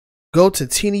Go to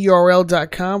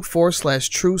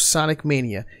tinyurl.com/TrueSonic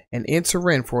Mania and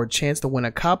enter in for a chance to win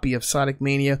a copy of Sonic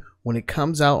Mania when it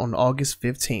comes out on August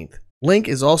 15th. Link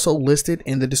is also listed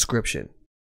in the description.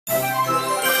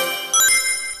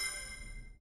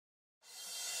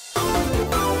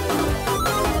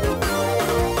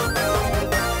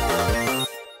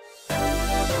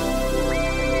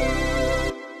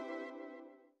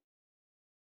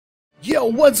 Yo,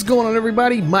 what's going on,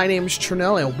 everybody? My name is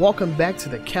Trinell and welcome back to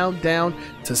the countdown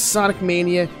to Sonic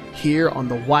Mania here on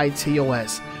the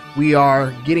YTOS. We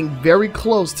are getting very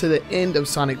close to the end of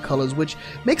Sonic Colors, which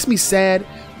makes me sad,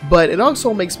 but it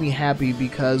also makes me happy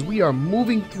because we are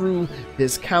moving through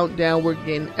this countdown. We're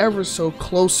getting ever so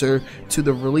closer to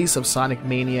the release of Sonic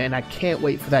Mania, and I can't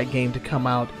wait for that game to come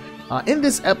out. In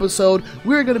this episode,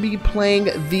 we're going to be playing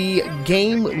the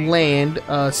Game Land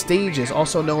stages,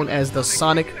 also known as the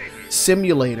Sonic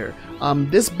Simulator.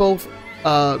 This both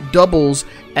doubles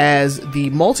as the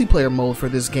multiplayer mode for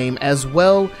this game as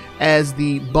well as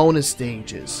the bonus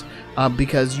stages,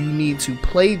 because you need to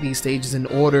play these stages in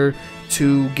order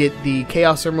to get the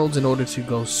Chaos Emeralds, in order to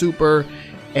go super,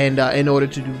 and in order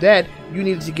to do that you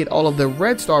need to get all of the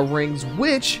red star rings,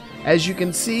 which, as you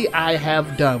can see, I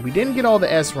have done. We didn't get all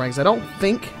the S ranks. I don't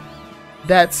think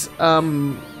that's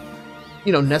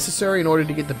necessary in order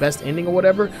to get the best ending or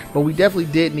whatever, but we definitely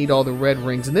did need all the red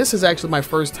rings, and this is actually my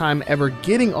first time ever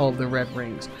getting all of the red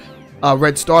rings,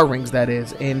 red star rings, that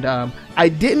is. And I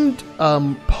didn't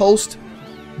post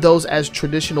those as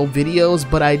traditional videos,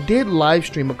 but I did live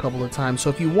stream a couple of times, so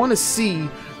if you want to see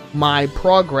my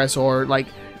progress, or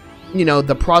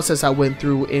the process I went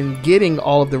through in getting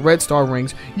all of the red star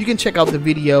rings, you can check out the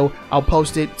video. I'll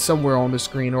post it somewhere on the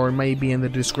screen, or it may be in the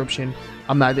description.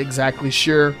 I'm not exactly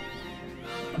sure,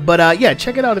 but yeah,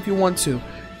 check it out if you want to.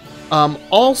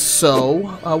 Also,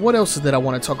 what else is that I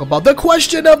want to talk about? The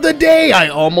question of the day! I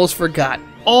almost forgot.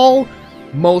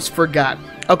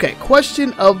 Okay,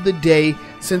 question of the day.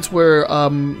 Since we're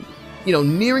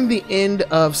nearing the end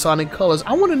of Sonic Colors,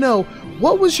 I want to know,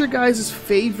 what was your guys'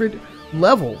 favorite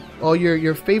level, or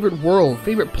your favorite world,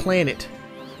 favorite planet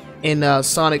in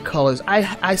Sonic Colors?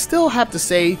 I still have to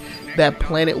say that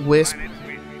Planet Wisp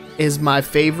is my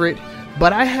favorite,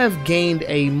 but I have gained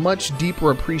a much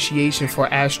deeper appreciation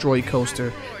for Asteroid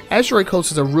Coaster. Asteroid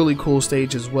Coaster is a really cool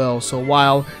stage as well, so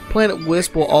while Planet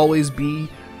Wisp will always be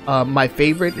my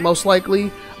favorite, most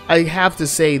likely, I have to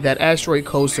say that Asteroid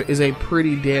Coaster is a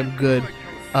pretty damn good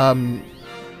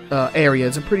area.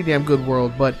 It's a pretty damn good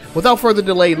world. But without further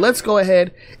delay, let's go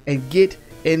ahead and get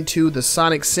into the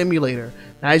Sonic Simulator.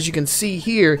 Now, as you can see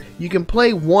here, you can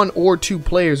play 1 or 2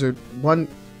 players, or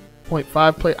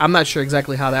 1.5 players. I'm not sure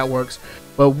exactly how that works,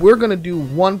 but we're gonna do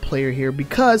 1 player here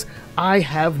because I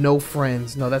have no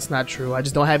friends. No, that's not true. I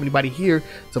just don't have anybody here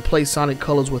to play Sonic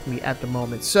Colors with me at the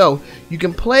moment. So you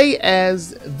can play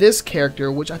as this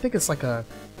character, which I think it's like a,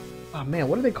 oh man,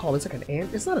 what do they call it? It's like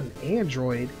it's not an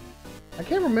android. I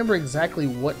can't remember exactly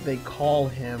what they call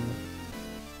him.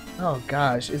 Oh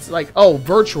gosh, it's like, oh,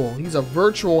 virtual. He's a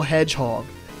virtual hedgehog,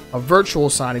 a virtual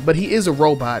Sonic, but he is a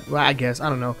robot. Well, I guess, I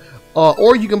don't know.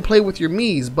 Or you can play with your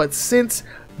Miis, but since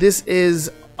this is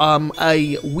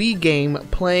a Wii game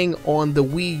playing on the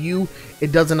Wii U,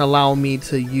 it doesn't allow me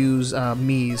to use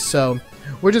Miis. So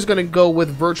we're just gonna go with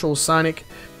virtual Sonic.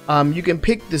 You can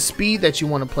pick the speed that you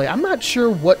want to play. I'm not sure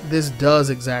what this does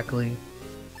exactly,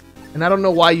 and I don't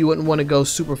know why you wouldn't want to go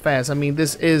super fast. I mean,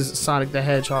 this is Sonic the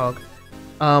Hedgehog.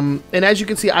 And as you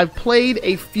can see, I've played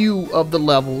a few of the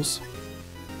levels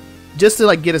just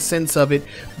to get a sense of it,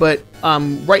 but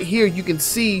right here you can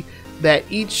see that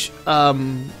each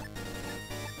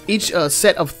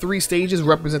set of 3 stages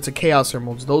represents a Chaos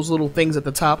Emeralds. Those little things at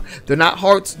the top, they're not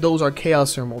hearts, those are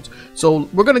Chaos Emeralds. So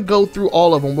we're gonna go through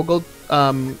all of them. We'll go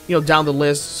down the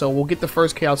list. So we'll get the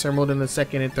first Chaos Emerald, and the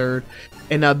second and third,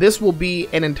 and this will be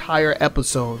an entire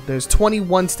episode. There's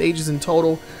 21 stages in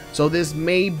total, so this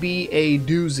may be a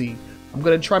doozy. I'm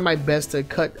gonna try my best to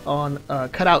cut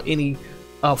out any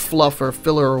fluff or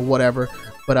filler or whatever,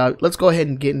 but let's go ahead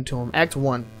and get into them. Act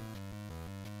 1.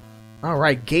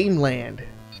 Alright, Game Land.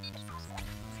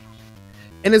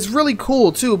 And it's really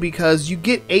cool too, because you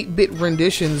get 8-bit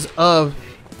renditions of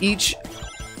each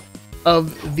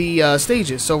of the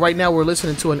stages. So right now we're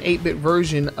listening to an 8-bit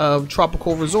version of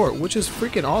Tropical Resort, which is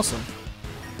freaking awesome.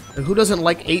 And who doesn't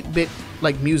like 8-bit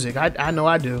music? I know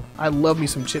I do. I love me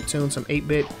some chiptune, some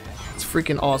 8-bit. It's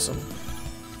freaking awesome.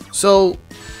 So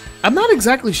I'm not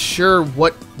exactly sure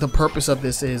what the purpose of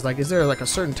this is. Is there a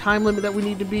certain time limit that we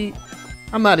need to beat?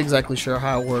 I'm not exactly sure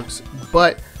how it works,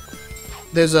 but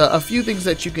there's a few things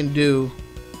that you can do.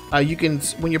 You can,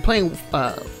 when you're playing,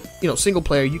 single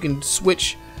player, you can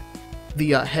switch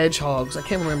the hedgehogs. I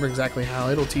can't remember exactly how.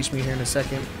 It'll teach me here in a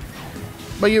second.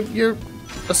 But you're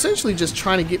essentially just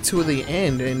trying to get to the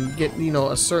end and get, you know,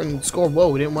 a certain score. Whoa,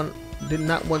 we did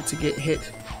not want to get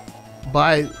hit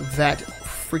by that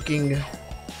freaking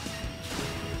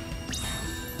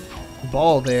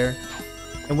ball there.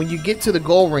 And when you get to the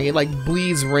goal ring, it like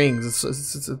bleeds rings.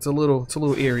 It's a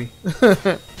little eerie.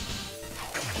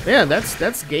 Yeah,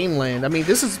 that's Game Land. I mean,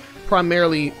 this is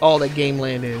primarily all that Game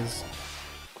Land is.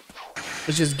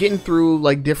 It's just getting through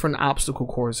like different obstacle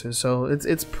courses, so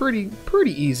it's pretty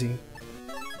easy.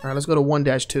 All right, let's go to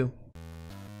 1-2.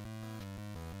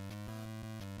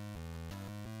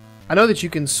 I know that you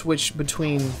can switch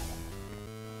between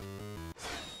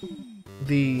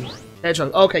the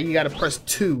hedgehog. Okay, you got to press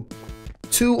 2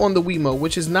 on the Wiimote,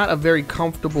 which is not a very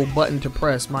comfortable button to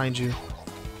press, mind you.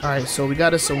 All right, so we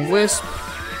got us some Wisp.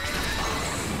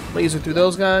 Laser through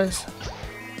those guys.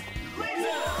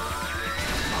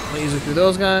 Laser through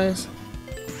those guys.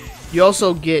 You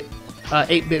also get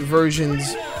 8-bit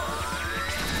versions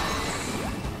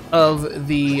of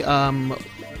the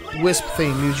Wisp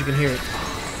theme, as you can hear it.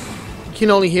 You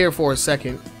can only hear it for a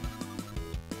second.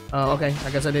 Okay,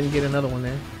 I guess I didn't get another one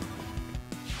there.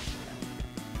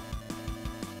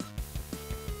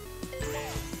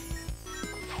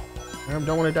 I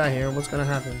don't want to die here. What's gonna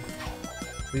happen?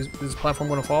 Is this platform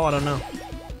gonna fall? I don't know.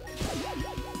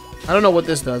 I don't know what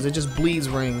this does. It just bleeds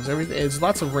rings. Everything. It's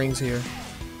lots of rings here.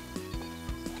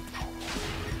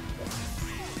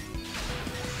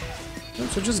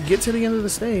 So just get to the end of the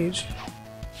stage.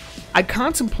 I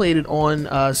contemplated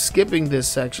on skipping this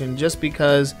section just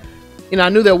because, you know, I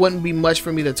knew there wouldn't be much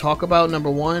for me to talk about,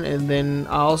 number one, and then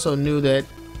I also knew that,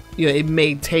 you know, it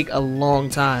may take a long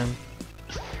time.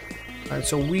 Alright,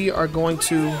 so we are going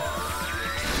to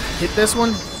hit this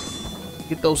one,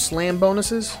 get those slam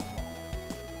bonuses.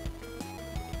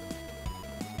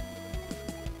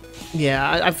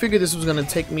 Yeah, I figured this was going to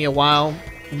take me a while,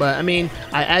 but I mean,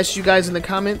 I asked you guys in the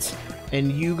comments,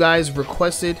 and you guys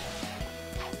requested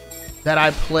that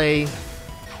I play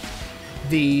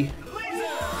the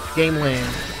Game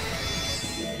Land.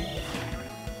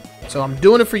 So I'm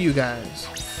doing it for you guys.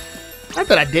 Not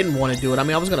that I didn't want to do it. I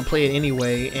mean, I was going to play it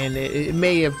anyway, and it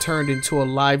may have turned into a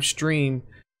live stream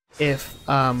if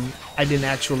I didn't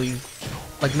actually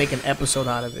like make an episode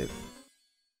out of it.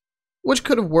 Which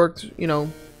could have worked, you know,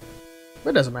 but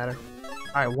it doesn't matter.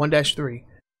 Alright, 1-3.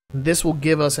 This will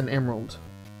give us an emerald.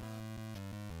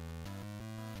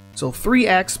 So 3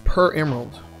 acts per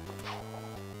emerald.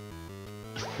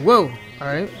 Whoa!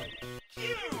 Alright.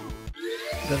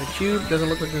 Got a cube. Doesn't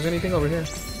look like there's anything over here.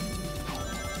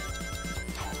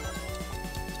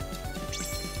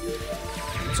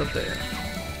 What's up there?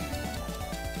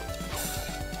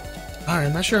 Alright,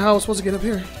 I'm not sure how I was supposed to get up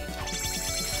here.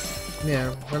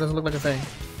 Yeah, that doesn't look like a thing.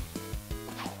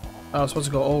 Oh, I was supposed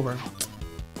to go over.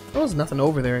 There was nothing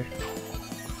over there.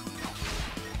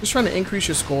 Just trying to increase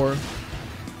your score.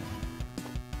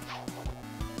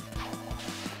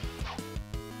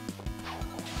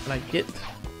 Can I get...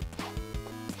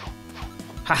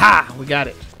 Haha! We got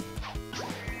it.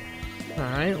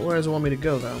 Alright, where does it want me to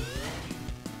go, though?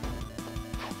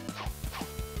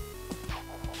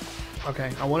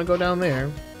 Okay, I want to go down there.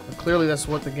 But clearly that's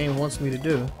what the game wants me to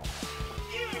do.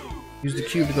 Use the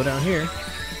cube to go down here.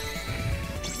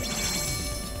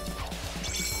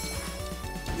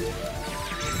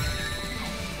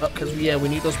 Oh, because yeah, we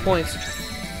need those points.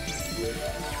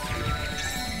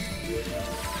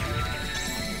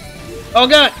 Oh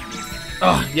god!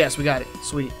 Oh, yes, we got it.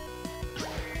 Sweet.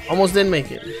 Almost didn't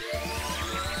make it.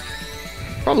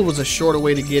 Probably was a shorter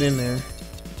way to get in there.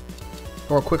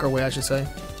 Or a quicker way, I should say.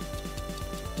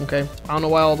 Okay, I don't know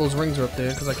why all those rings are up there,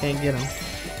 because I can't get them.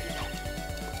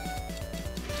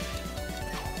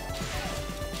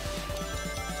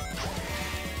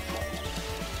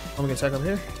 I'm gonna attack up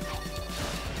here.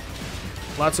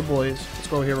 Lots of boys. Let's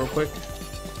go over here real quick.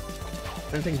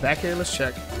 Anything back here? Let's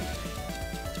check.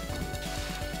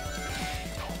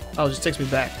 Oh, it just takes me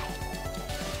back.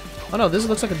 Oh no, this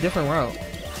looks like a different route.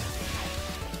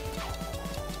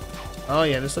 Oh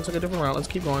yeah, this looks like a different route. Let's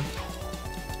keep going.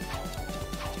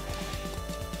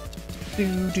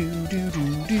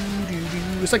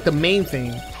 It's like the main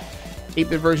theme.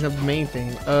 8-bit version of the main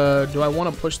theme. Do I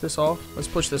want to push this off? Let's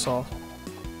push this off.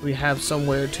 We have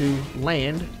somewhere to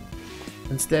land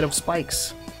instead of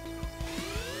spikes.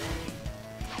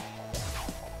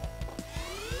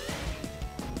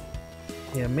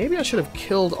 Yeah, maybe I should have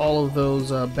killed all of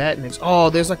those batniks. Oh,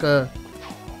 there's like a...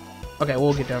 Okay,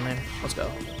 we'll get down there. Let's go.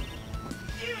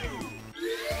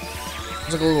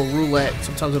 It's like a little roulette.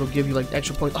 Sometimes it'll give you like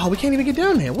extra points. Oh, we can't even get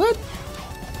down there. What?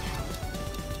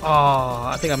 Oh,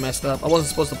 I think I messed up. I wasn't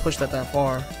supposed to push that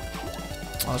far.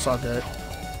 Oh, it's all good.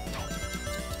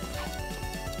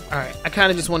 Alright, I kind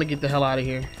of just want to get the hell out of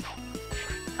here.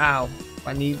 Ow.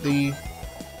 I need the...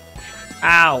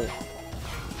 Ow.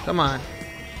 Come on.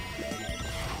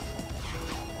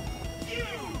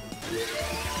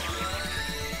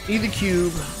 Need the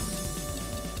cube.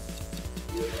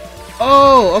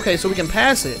 Oh, okay, so we can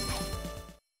pass it.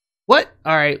 What?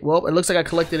 Alright, well, it looks like I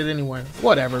collected it anyway.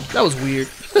 Whatever. That was weird.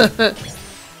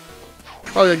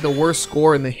 Probably like the worst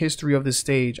score in the history of this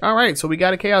stage. Alright, so we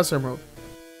got a Chaos Emerald.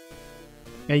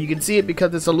 And you can see it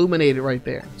because it's illuminated right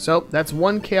there. So, that's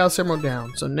one Chaos Emerald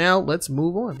down. So now, let's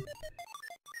move on.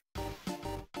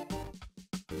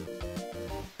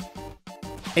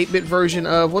 8-bit version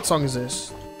of, what song is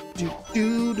this? Do,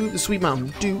 do, do, the Sweet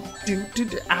Mountain. Do, do, do,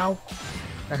 do, ow.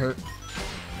 That hurt.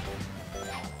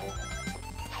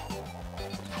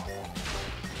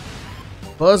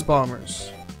 Buzz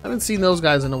Bombers. I haven't seen those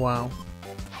guys in a while.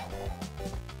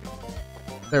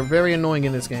 They're very annoying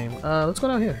in this game. Let's go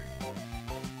down here.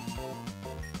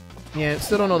 Yeah,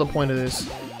 still don't know the point of this.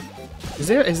 Is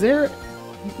there...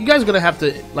 You guys are gonna have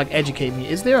to, like, educate me.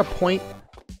 Is there a point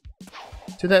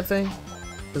to that thing?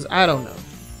 Because I don't know.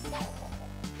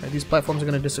 Like, these platforms are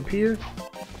gonna disappear?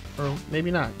 Or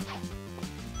maybe not.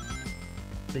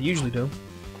 They usually do.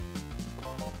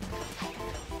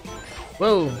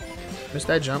 Whoa! Missed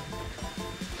that jump.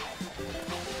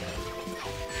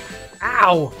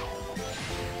 Ow!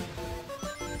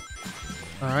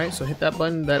 Alright, so hit that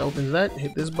button, that opens that.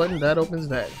 Hit this button, that opens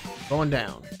that. Going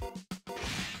down.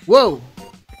 Whoa!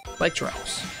 Spike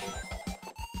traps.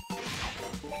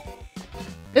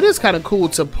 It is kind of cool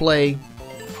to play,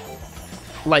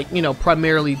 like, you know,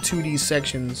 primarily 2D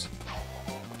sections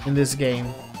in this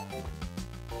game.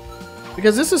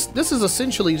 Because this is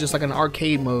essentially just like an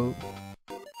arcade mode.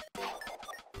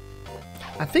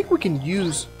 I think we can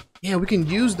use, yeah, we can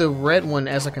use the red one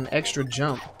as like an extra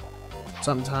jump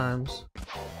sometimes.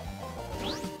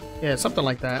 Yeah, something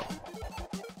like that.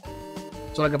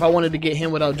 So like if I wanted to get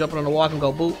him without jumping on the wall, I can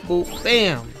go boop, boop,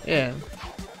 bam. Yeah.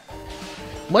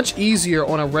 Much easier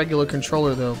on a regular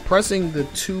controller though. Pressing the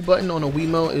 2 button on a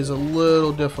Wiimote is a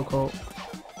little difficult.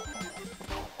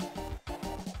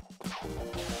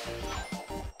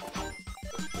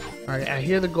 Alright, I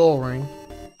hear the gold ring.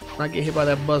 I get hit by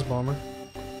that buzz bomber.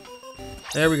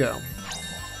 There we go.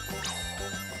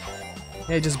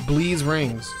 Yeah, it just bleeds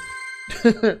rings.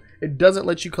 It doesn't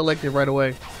let you collect it right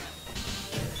away.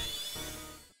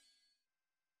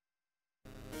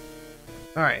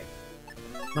 Alright.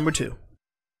 Number 2.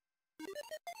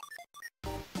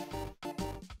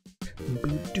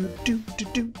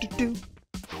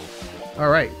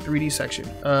 Alright, 3D section.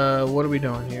 What are we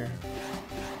doing here?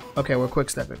 Okay, we're quick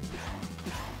stepping.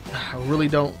 I really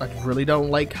don't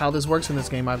like how this works in this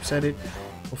game. I've said it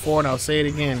before and I'll say it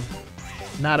again.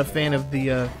 Not a fan of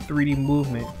the 3D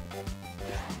movement.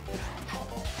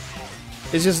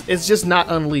 It's just not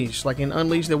Unleashed. Like in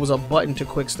Unleashed there was a button to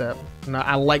quick step. And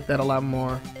I like that a lot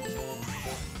more.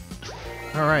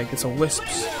 Alright, get some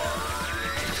wisps.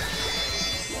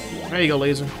 There you go,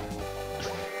 laser.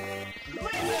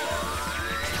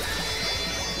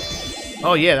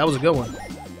 Oh yeah, that was a good one.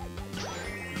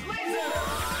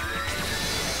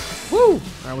 Woo!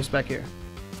 Alright, what's back here?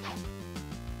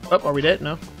 Oh, are we dead?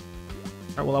 No.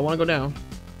 Alright, well I want to go down.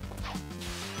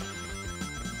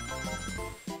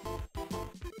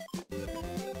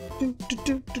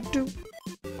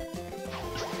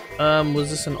 Was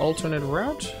this an alternate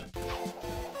route?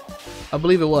 I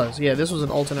believe it was. Yeah, this was an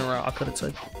alternate route I could have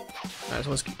taken. Alright, so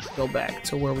let's go back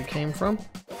to where we came from.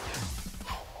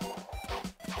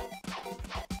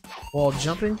 Wall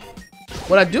jumping.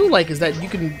 What I do like is that you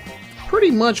can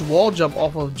pretty much wall jump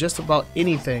off of just about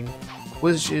anything,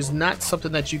 which is not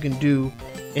something that you can do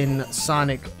in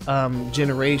Sonic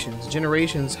Generations.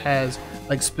 Generations has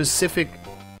like specific,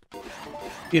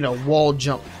 you know, wall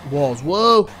jump walls.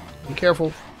 Whoa! Be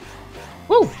careful.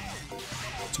 Woo!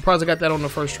 Surprised I got that on the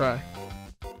first try.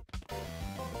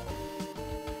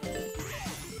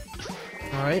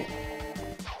 Alright.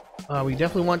 We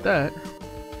definitely want that.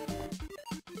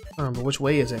 But which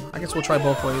way is it? I guess we'll try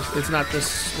both ways. It's not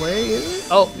this way, is it?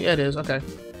 Oh, yeah, it is. Okay.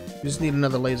 We just need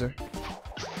another laser.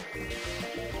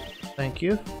 Thank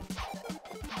you.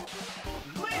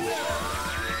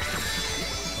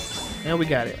 And we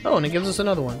got it. Oh, and it gives us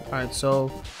another one. Alright,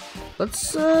 so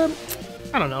let's, I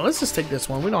don't know. Let's just take this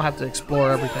one. We don't have to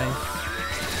explore everything.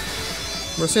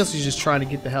 We're essentially just trying to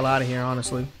get the hell out of here,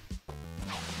 honestly.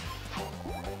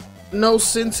 No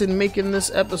sense in making this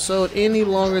episode any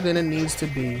longer than it needs to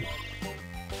be.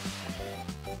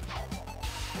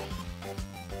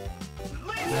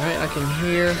 Alright, I back in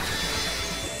here.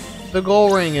 The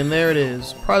gold ring, and there it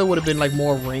is. Probably would have been like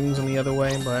more rings on the other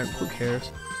way, but who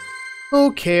cares?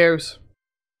 Who cares?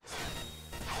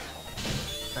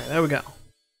 Alright, there we go.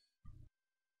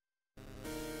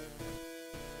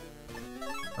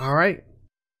 Alright.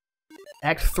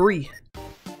 Act 3.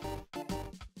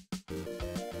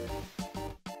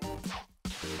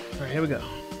 Alright, here we go.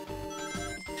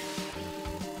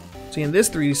 See, in this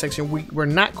 3D section, we're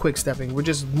not quick stepping, we're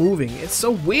just moving. It's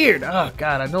so weird. Oh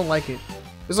god, I don't like it.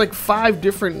 There's like 5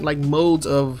 different like modes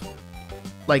of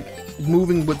like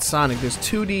moving with Sonic. There's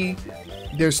 2D,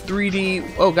 there's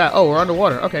 3D. Oh god, oh, we're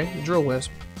underwater. Okay, drill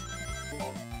wisp.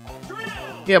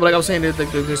 Yeah, but like I was saying,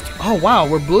 there's oh wow,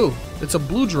 we're blue. It's a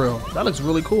blue drill. That looks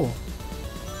really cool.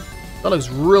 That looks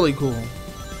really cool.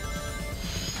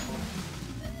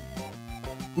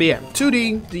 But yeah,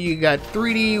 2D, you got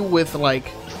 3D with like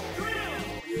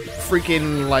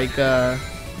freaking like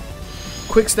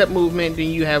quick step movement, then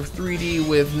you have 3D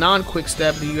with non-quick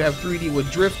step, then you have 3D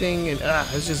with drifting, and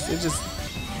it's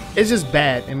just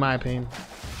bad in my opinion.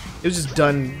 It was just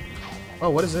done. Oh,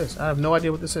 what is this? I have no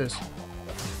idea what this is.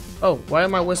 Oh, why are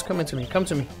my wisps coming to me? Come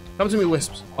to me. Come to me,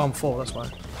 wisps. Oh, I'm full, that's why.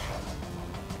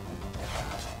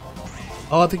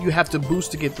 Oh, I think you have to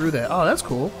boost to get through that. Oh, that's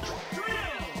cool.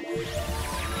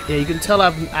 Yeah, you can tell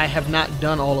I have not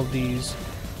done all of these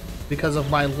because of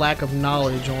my lack of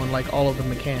knowledge on like all of the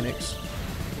mechanics.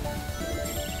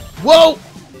 Whoa!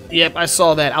 Yep, I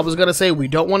saw that. I was gonna say we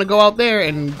don't want to go out there,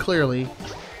 and clearly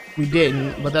we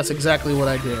didn't, but that's exactly what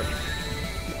I did.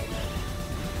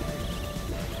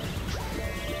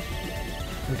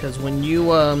 Because when you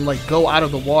like go out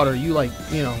of the water, you like,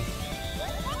 you know,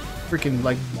 freaking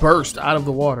like burst out of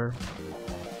the water.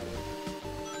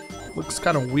 Looks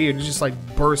kind of weird. It just like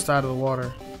burst out of the water.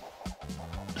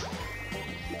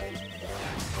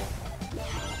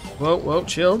 Whoa, whoa,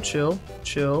 chill, chill,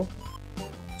 chill.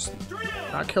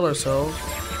 Not kill ourselves.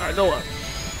 Alright, go up.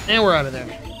 And we're out of there.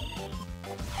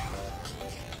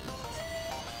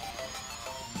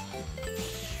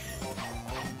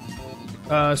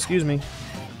 Excuse me.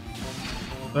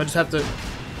 I just have to...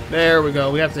 There we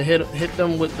go. We have to hit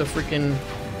them with the freaking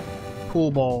pool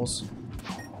balls.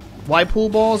 Why pool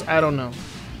balls? I don't know.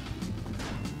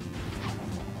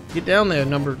 Get down there,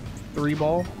 number 3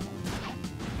 ball.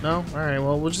 No? Alright,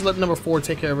 well, we'll just let number 4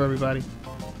 take care of everybody.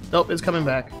 Nope, it's coming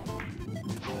back.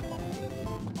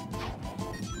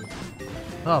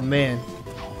 Oh, man.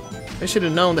 I should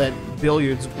have known that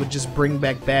billiards would just bring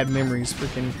back bad memories.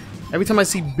 Freaking... Every time I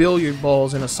see billiard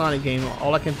balls in a Sonic game,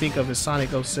 all I can think of is Sonic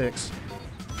 06.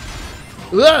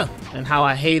 Ugh! And how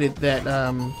I hated that,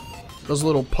 those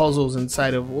little puzzles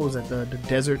inside of, what was that,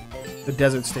 the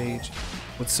desert stage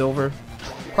with Silver.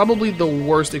 Probably the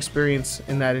worst experience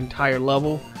in that entire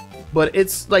level. But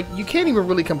it's like, you can't even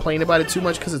really complain about it too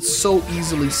much because it's so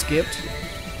easily skipped.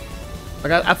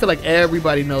 Like, I feel like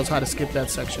everybody knows how to skip that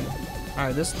section.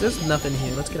 Alright, there's nothing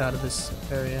here. Let's get out of this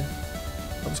area.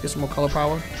 Let's get some more color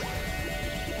power.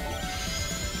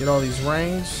 Get all these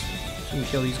rings. So we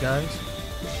can kill these guys.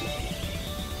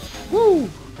 Woo!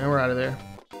 And we're out of there.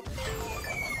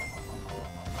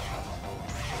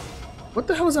 What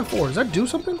the hell is that for? Does that do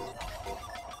something?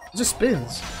 It just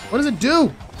spins. What does it do?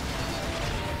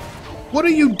 What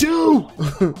do you do?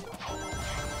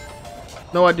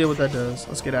 No idea what that does.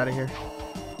 Let's get out of here.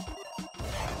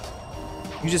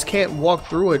 You just can't walk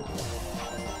through it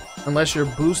unless you're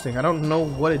boosting. I don't know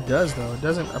what it does though. It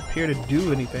doesn't appear to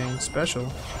do anything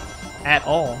special at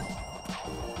all.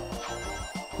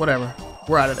 Whatever.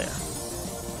 We're out of there.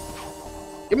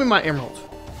 Give me my emerald.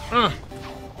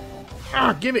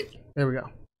 Give it. There we go.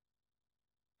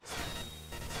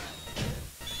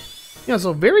 Yeah,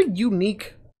 so very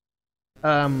unique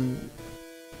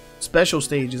special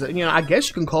stages. You know, I guess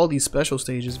you can call these special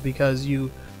stages because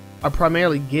you are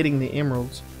primarily getting the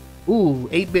emeralds. Ooh,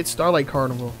 8-bit Starlight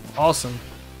Carnival. Awesome.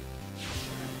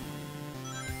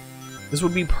 This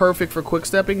would be perfect for quick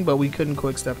stepping, but we couldn't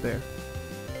quick step there.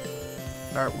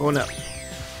 Alright, we're going up.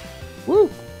 Woo!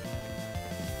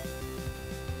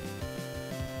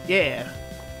 Yeah.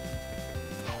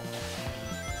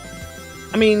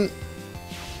 I mean,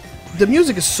 the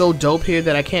music is so dope here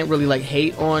that I can't really like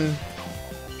hate on,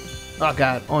 oh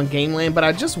god, on Gameland, but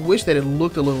I just wish that it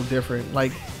looked a little different.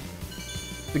 Like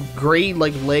the gray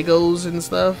like Legos and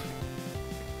stuff.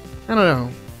 I don't know.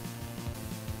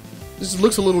 This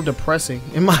looks a little depressing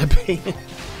in my opinion.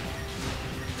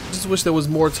 Just wish there was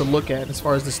more to look at as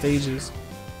far as the stages.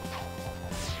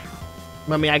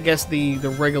 I mean, I guess the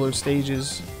regular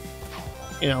stages,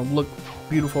 you know, look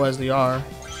beautiful as they are.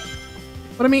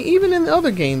 But I mean, even in the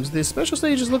other games, the special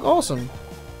stages look awesome.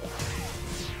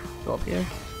 Go up here.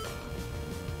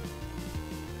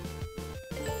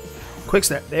 Quick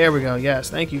step. There we go. Yes.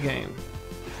 Thank you, game.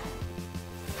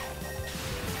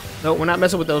 No, we're not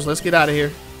messing with those. Let's get out of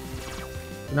here.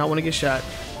 Do not want to get shot.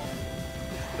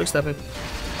 Quick stepping.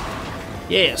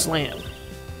 Yeah, slam.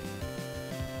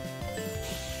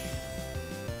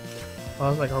 I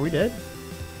was like, are we dead?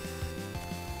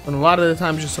 And a lot of the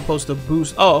times you're supposed to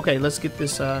boost. Oh, okay. Let's get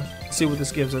this. See what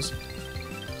this gives us.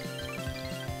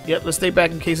 Yep. Let's stay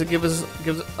back in case it gives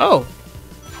us. Oh.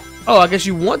 Oh, I guess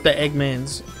you want the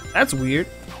Eggmans. That's weird.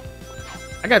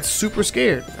 I got super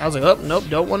scared. I was like, oh, nope,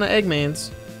 don't want the Eggmans.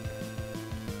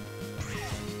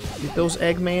 Get those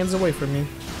Eggmans away from me.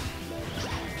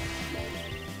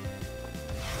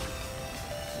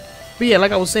 But yeah,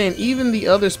 like I was saying, even the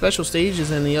other special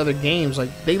stages in the other games,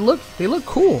 like they look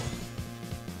cool.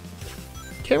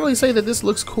 Can't really say that this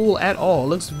looks cool at all. It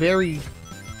looks very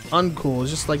uncool.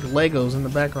 It's just like Legos in the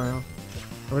background.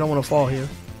 We don't want to fall here.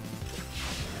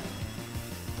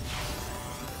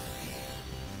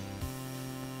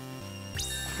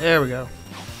 There we go.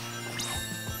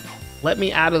 Let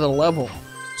me out of the level.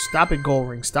 Stop it, Gold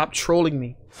Ring. Stop trolling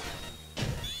me.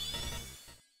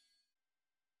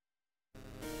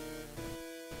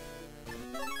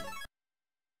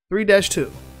 (3-2).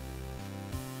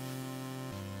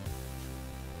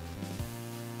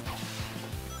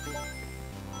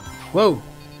 Whoa.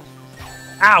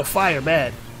 Ow, fire,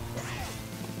 bad.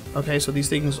 Okay, so these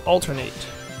things alternate.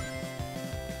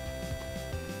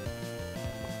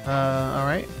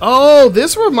 Alright. Oh,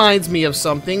 this reminds me of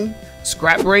something.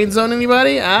 Scrap Brain Zone,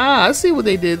 anybody? Ah, I see what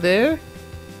they did there.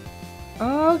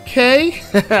 Okay.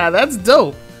 That's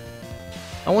dope.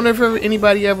 I wonder if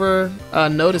anybody ever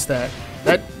noticed that.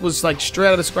 That was like straight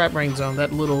out of Scrap Brain Zone,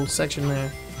 that little section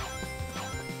there.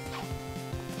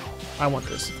 I want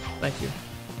this. Thank you.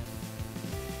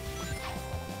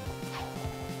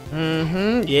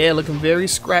 Mm-hmm. Yeah, looking very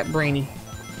scrap brainy.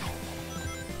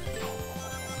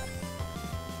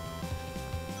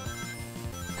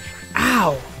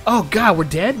 Ow! Oh god, we're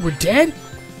dead? We're dead?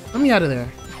 Let me out of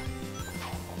there.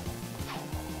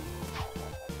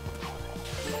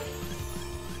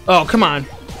 Oh, come on.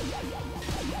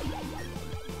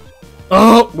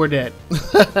 Oh, we're dead.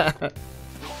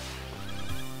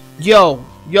 Yo,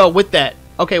 with that.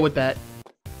 Okay, with that.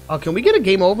 Oh, can we get a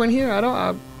game over in here? I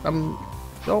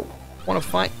don't want to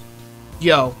fight.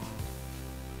 Yo.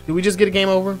 Did we just get a game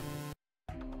over?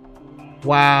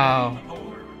 Wow.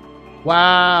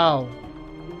 Wow.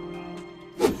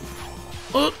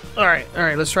 Oh, all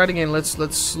right, let's try it again. Let's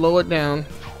slow it down.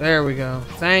 There we go.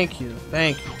 Thank you.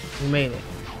 We made it.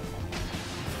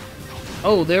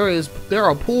 Oh, there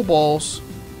are pool balls.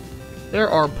 There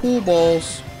are pool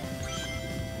balls.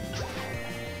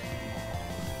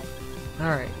 All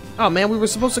right. Oh man, we were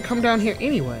supposed to come down here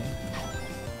anyway.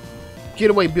 Get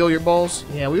away, billiard balls.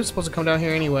 Yeah, we were supposed to come down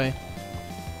here anyway.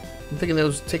 I'm thinking they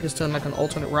would take us to like an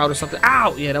alternate route or something.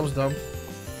 Ow! Yeah, that was dumb.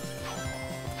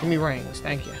 Give me rings,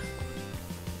 thank you.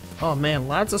 Oh man,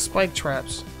 lots of spike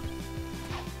traps.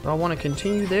 Do I want to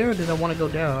continue there or did I want to go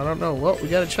down? I don't know. Well, we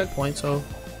got a checkpoint, so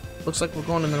looks like we're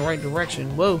going in the right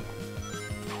direction. Whoa.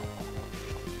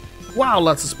 Wow,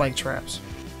 lots of spike traps.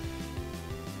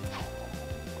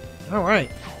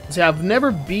 Alright. See, I've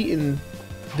never beaten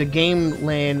the Game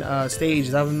Land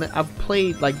stages. I've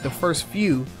played like the first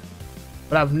few,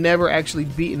 but I've never actually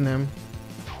beaten them.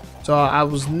 So I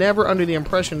was never under the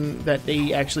impression that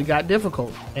they actually got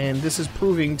difficult, and this is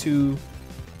proving to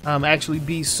actually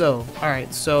be so.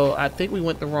 Alright, so I think we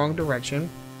went the wrong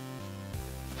direction.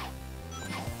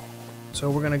 So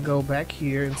we're gonna go back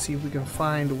here and see if we can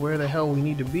find where the hell we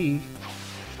need to be,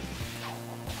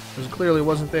 because clearly it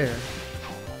wasn't there.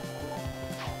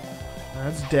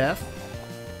 That's death.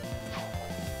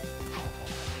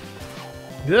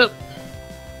 Yep.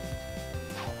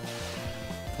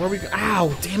 Where are we go?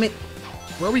 Ow, damn it.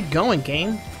 Where are we going,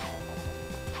 game?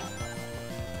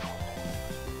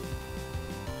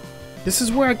 This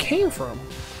is where I came from.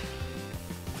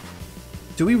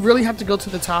 Do we really have to go to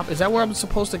the top? Is that where I'm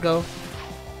supposed to go?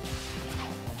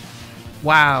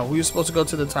 Wow, we were supposed to go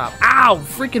to the top. Ow,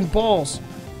 freaking balls.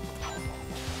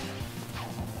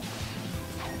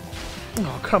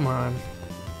 Oh, come on.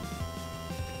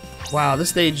 Wow, this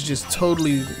stage just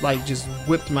totally, like, just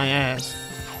whipped my ass.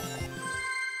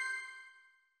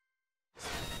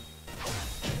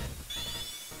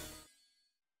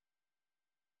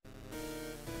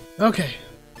 Okay,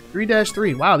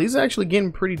 3-3. Wow, these are actually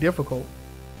getting pretty difficult.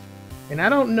 And I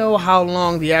don't know how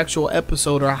long the actual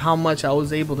episode or how much I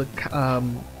was able to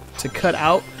cut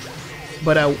out.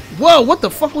 But, whoa, what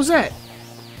the fuck was that?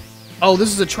 Oh,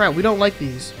 this is a trap. We don't like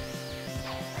these.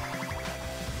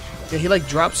 Yeah, he like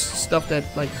drops stuff that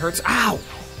like hurts. Ow!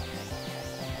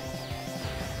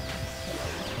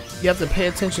 you have to pay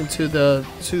attention to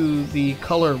the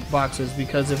color boxes,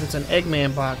 because if it's an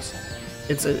Eggman box,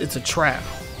 it's a trap.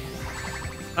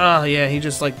 Oh yeah, he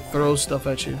just like throws stuff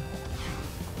at you.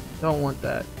 Don't want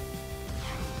that.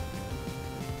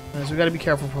 Right, so we gotta be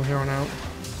careful from here on out.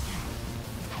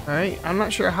 Alright, I'm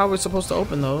not sure how we're supposed to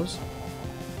open those.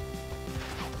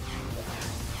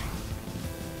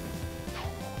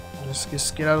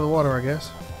 Just get out of the water, I guess.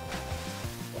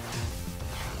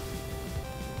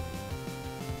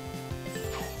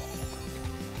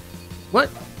 What?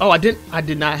 Oh, I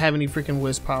did not have any freaking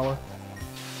whiz power.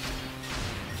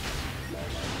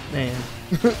 Man.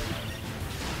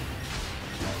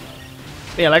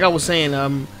 Yeah, like I was saying,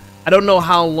 I don't know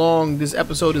how long this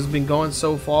episode has been going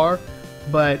so far,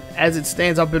 but as it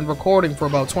stands, I've been recording for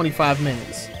about 25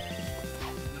 minutes.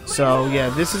 So yeah,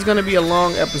 this is gonna be a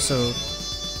long episode.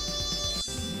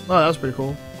 Oh, that was pretty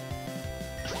cool.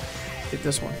 Take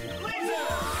this one.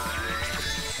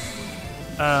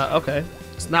 Okay.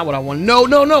 It's not what I want. No,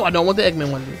 no, no! I don't want the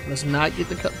Eggman one. Let's not get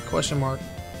the question mark.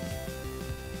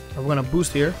 We're gonna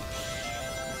boost here.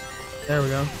 There we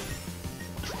go.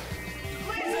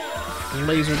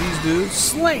 Laser these dudes.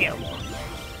 Slam!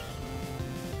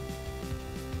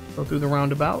 Go through the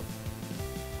roundabout.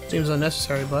 Seems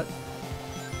unnecessary, but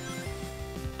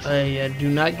yeah, do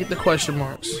not get the question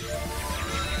marks.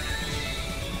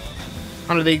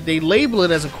 I don't know, they label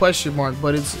it as a question mark,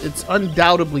 but it's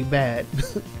undoubtedly bad.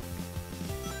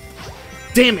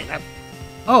 Damn it!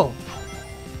 Oh,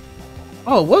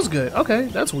 it was good. Okay,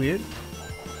 that's weird.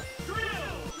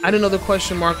 I didn't know the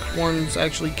question mark ones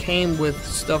actually came with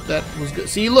stuff that was good.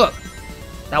 See, look,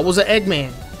 that was an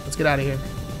Eggman. Let's get out of here.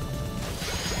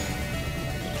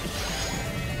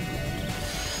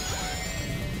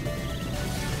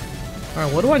 All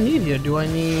right, what do I need here? Do I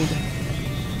need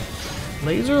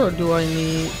laser or do I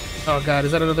need? Oh God,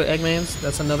 is that another Eggman's?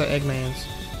 That's another Eggman's.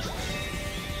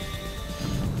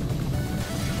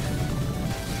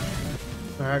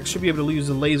 Alright, I should be able to use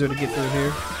the laser to get through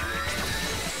here.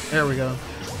 There we go.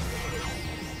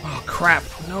 Oh crap!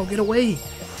 No, get away!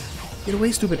 Get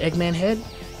away, stupid Eggman head!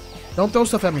 Don't throw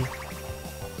stuff at me.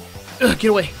 Ugh, get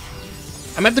away!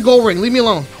 I'm at the gold ring. Leave me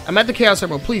alone. I'm at the Chaos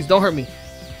Emerald. Please don't hurt me.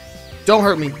 Don't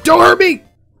hurt me. Don't hurt me!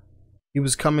 He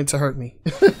was coming to hurt me.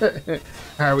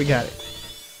 Alright, we got it.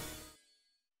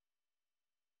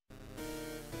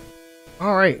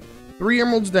 Alright. 3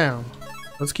 emeralds down.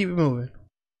 Let's keep it moving.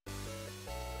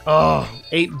 Oh,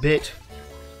 8-bit.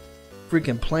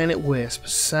 Freaking Planet Wisp.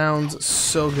 Sounds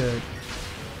so good.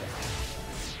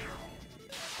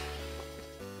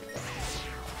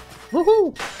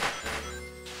 Woohoo!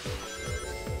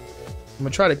 I'm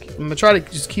gonna try to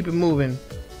just keep it moving.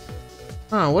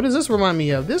 Huh, what does this remind me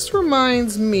of? This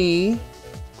reminds me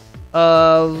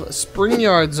of Spring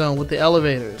Yard Zone with the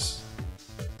elevators.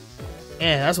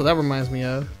 Yeah, that's what that reminds me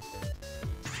of.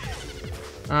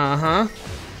 Uh-huh.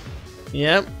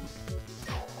 Yep.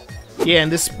 Yeah, and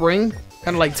this spring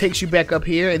kind of like takes you back up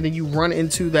here, and then you run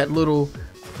into that little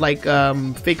like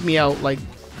fake me out like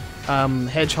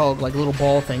hedgehog like little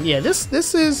ball thing. Yeah, this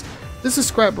is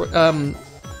Scrap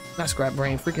not Scrap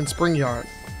Brain, freaking Spring Yard.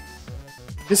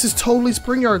 This is totally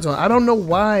Spring Yard Zone. I don't know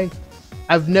why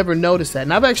I've never noticed that.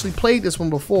 And I've actually played this one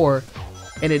before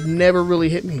and it never really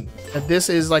hit me that this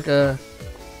is like a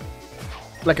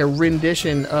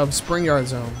rendition of Spring Yard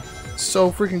Zone.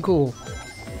 So freaking cool.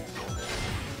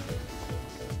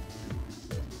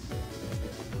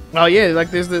 Oh yeah,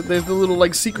 like there's the little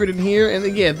like secret in here, and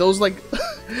then, yeah, those like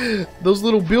those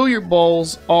little billiard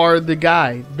balls are the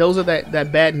guy. Those are that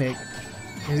badnik.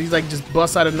 And he's like just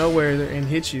busts out of nowhere and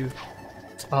hits you.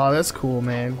 Oh, that's cool,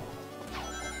 man.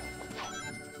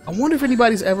 I wonder if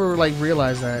anybody's ever like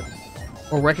realized that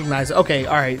or recognized it. Okay,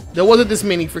 all right. There wasn't this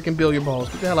many freaking billiard balls.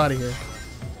 Get the hell out of here.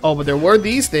 Oh, but there were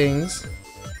these things.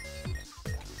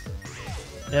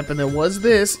 Yep, and there was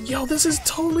this. Yo, this is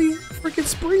totally freaking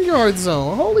Spring Yard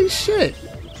Zone. Holy shit.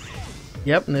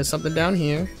 Yep, and there's something down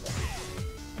here.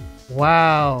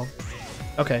 Wow.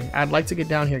 Okay, I'd like to get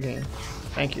down here, game.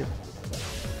 Thank you.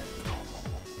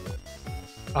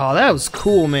 Oh, that was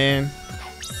cool, man.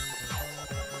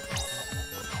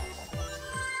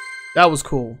 That was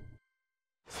cool.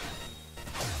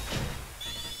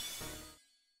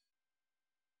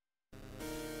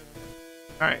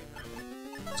 Alright.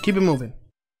 Let's keep it moving.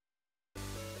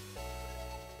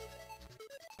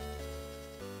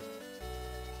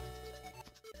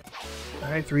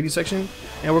 Alright, 3D section.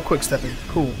 And we're quick stepping.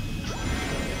 Cool.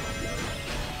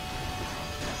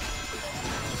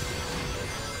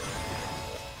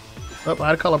 Oh, I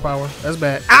had a color power. That's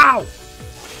bad. Ow!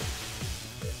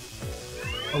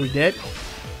 Are we dead?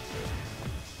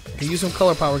 Can use some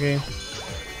color power, game.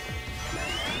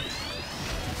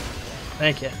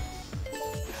 Thank you.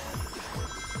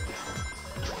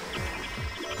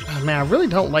 Oh, man, I really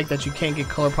don't like that you can't get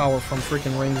color power from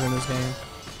freaking rings in this game.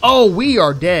 Oh, we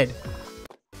are dead.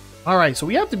 Alright, so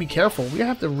we have to be careful. We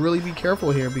have to really be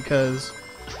careful here because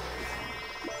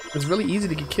it's really easy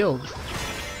to get killed.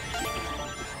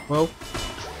 Well,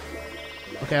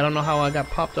 okay, I don't know how I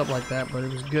got popped up like that, but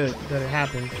it was good that it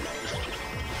happened.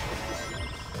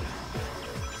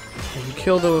 And you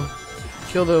kill the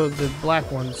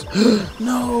black ones.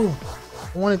 No!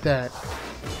 I wanted that.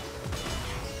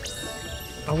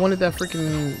 I wanted that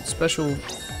freaking special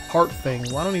heart thing.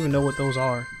 Well, I don't even know what those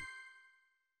are.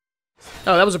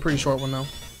 Oh, that was a pretty short one though.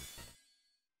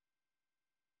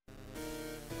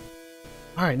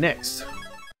 Alright, next.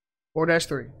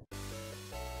 4-3.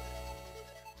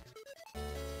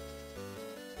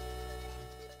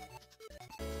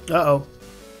 Uh-oh.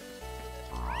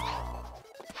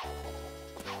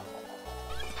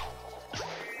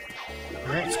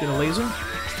 Alright, let's get a laser.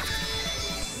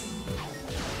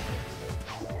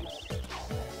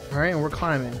 Alright, and we're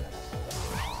climbing.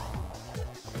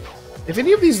 If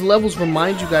any of these levels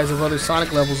remind you guys of other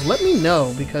Sonic levels, let me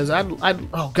know, because I'd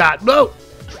oh god, no!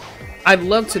 I'd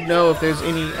love to know if there's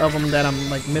any of them that I'm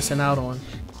like missing out on.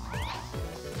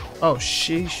 Oh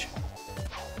sheesh.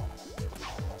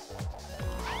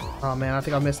 Oh man, I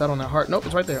think I missed out on that heart. Nope,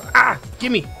 it's right there. Ah!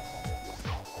 Gimme!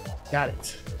 Got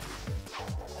it.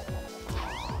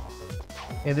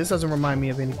 Yeah, this doesn't remind me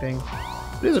of anything.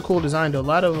 It is a cool design though.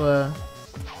 Lots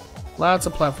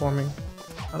of platforming.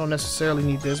 I don't necessarily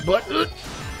need this, but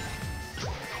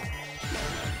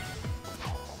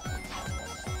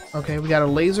okay, we got a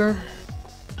laser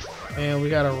and we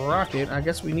got a rocket. I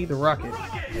guess we need the rocket.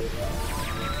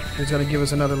 It's gonna give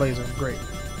us another laser. Great.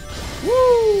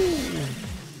 Woo!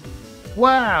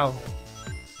 Wow.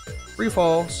 Free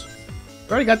falls.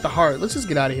 We already got the heart. Let's just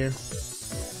get out of here.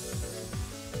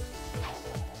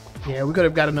 Yeah, we could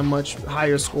have gotten a much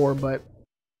higher score, but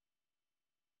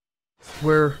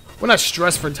we're not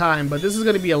stressed for time. But this is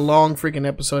gonna be a long freaking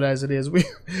episode as it is.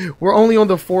 We're only on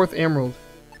the 4th emerald.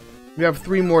 We have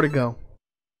 3 more to go.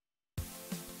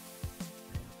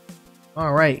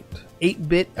 All right,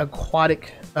 8-bit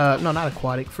aquatic. No, not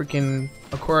aquatic. Freaking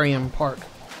aquarium park.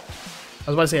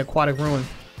 I was about to say aquatic ruin.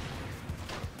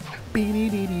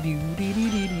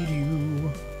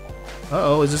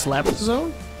 Uh-oh, is this Labyrinth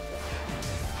Zone?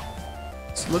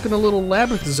 It's looking a little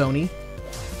Labyrinth Zone-y.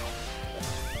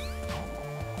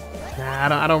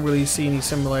 Nah, I don't really see any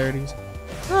similarities.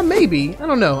 Maybe. I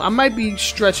don't know. I might be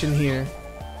stretching here.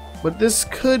 But this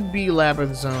could be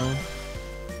Labyrinth Zone.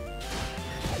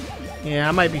 Yeah,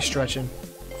 I might be stretching.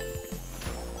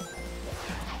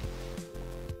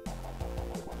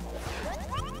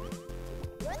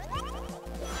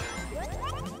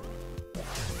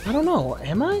 I don't know.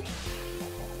 Am I?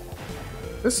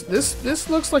 This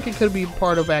looks like it could be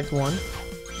part of Act 1.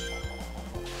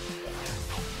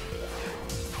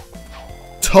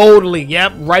 Totally.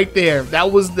 Yep, right there.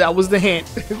 That was the hint.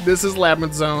 This is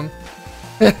Labyrinth Zone.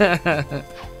 We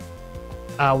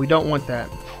don't want that.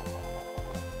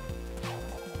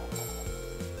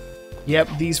 Yep,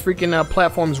 these freaking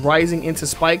platforms rising into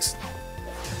spikes.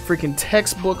 Freaking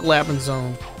textbook Labyrinth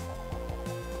Zone.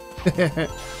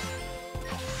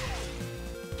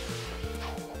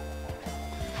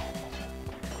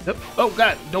 Yep. Oh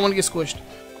god, don't want to get squished.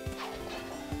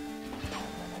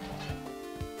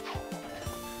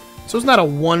 So it's not a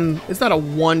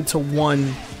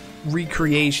one-to-one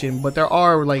recreation, but there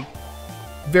are like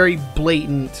very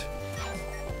blatant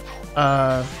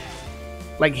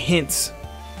like hints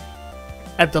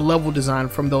at the level design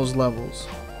from those levels,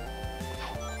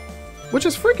 which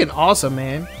is freaking awesome,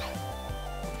 man.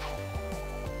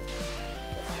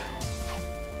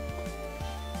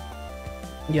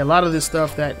 Yeah, a lot of this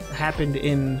stuff that happened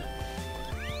in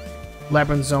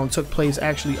Labyrinth Zone took place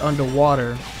actually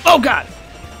underwater. Oh god!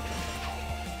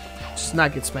 Just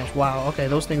not get smashed. Wow, okay,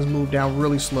 those things move down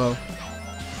really slow.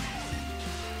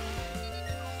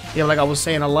 Yeah, like I was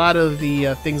saying, a lot of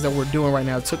the things that we're doing right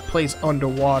now took place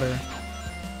underwater.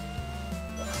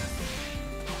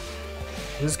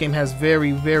 This game has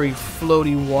very, very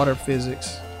floaty water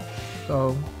physics.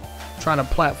 So, trying to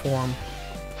platform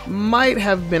might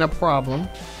have been a problem.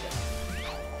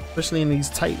 Especially in these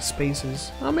tight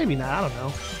spaces. Oh, maybe not, I don't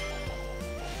know.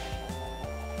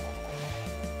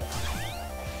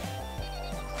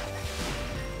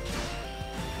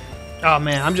 Oh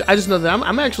man, I just know that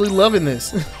I'm actually loving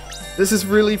this. This is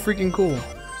really freaking cool.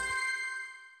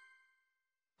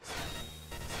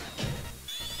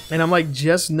 And I'm like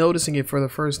just noticing it for the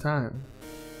first time.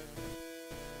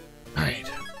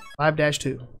 Alright,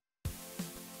 5-2.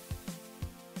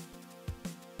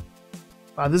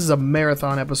 Wow, this is a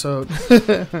marathon episode.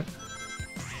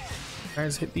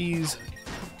 Guys, hit these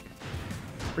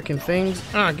freaking things.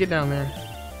 Ah, get down there.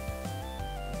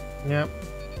 Yep.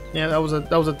 Yeah, that was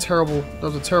a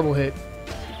terrible hit.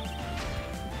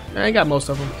 I got most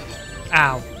of them.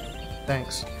 Ow.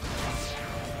 Thanks.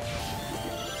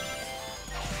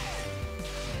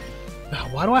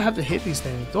 Why do I have to hit these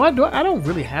things? I don't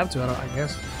really have to, I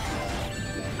guess.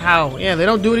 Ow. Yeah, they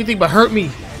don't do anything but hurt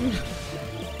me.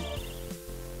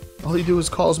 All they do is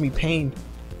cause me pain.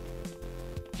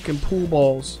 Fucking pool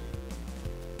balls.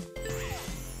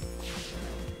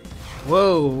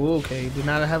 Whoa, okay. Did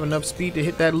not have enough speed to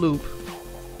hit that loop.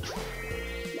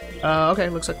 Okay,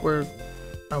 looks like we're...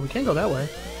 Oh, we can't go that way.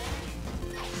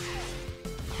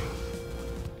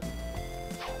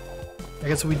 I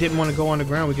guess if we didn't want to go on the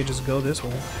ground, we could just go this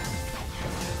way.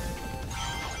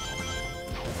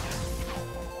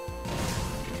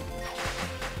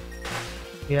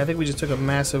 Yeah, I think we just took a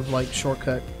massive, like,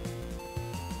 shortcut.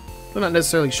 Well, not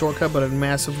necessarily shortcut, but a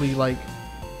massively, like,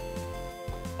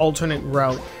 alternate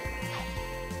route.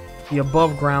 The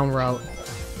above ground route.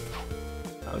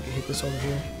 I'll hit this over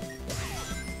here.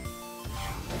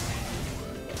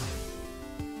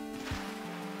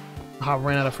 Oh, I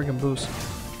ran out of freaking boost.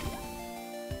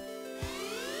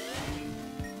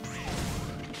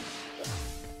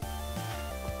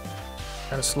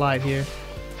 Gotta slide here.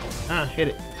 Ah, hit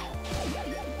it.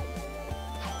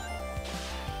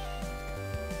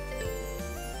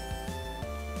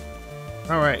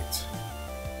 Alright.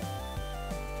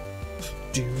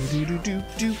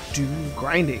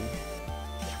 Grinding.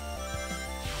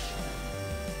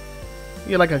 You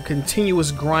get like a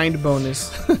continuous grind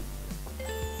bonus.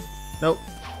 Nope.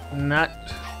 Not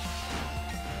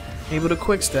able to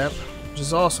quick step, which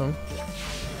is awesome.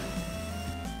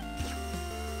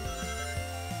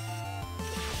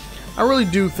 I really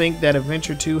do think that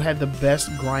Adventure 2 had the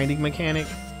best grinding mechanic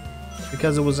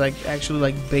because it was like actually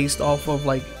like based off of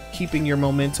like keeping your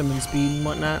momentum and speed and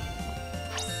whatnot.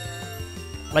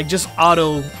 Like just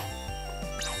auto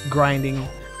grinding.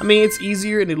 I mean, it's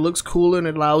easier and it looks cooler and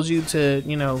it allows you to,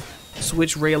 you know,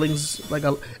 switch railings. Like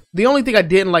the only thing I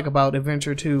didn't like about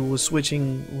Adventure 2 was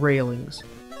switching railings.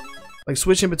 Like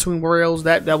switching between rails,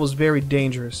 that was very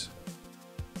dangerous.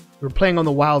 You were playing on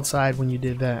the wild side when you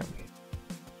did that.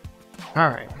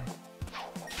 Alright.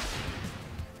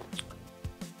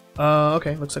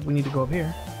 Okay, looks like we need to go up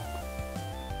here.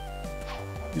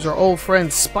 Use our old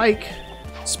friend Spike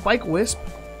Wisp.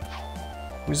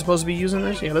 We're supposed to be using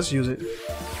this? Yeah, let's use it.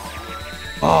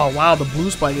 Oh, wow, the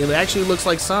blue spike. It actually looks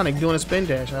like Sonic doing a spin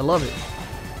dash. I love it.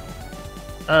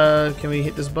 Can we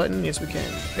hit this button? Yes, we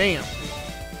can. Bam.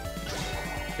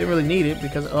 Didn't really need it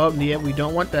because, oh, yeah, we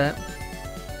don't want that.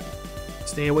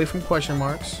 Stay away from question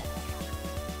marks.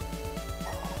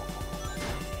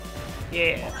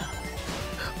 Yeah.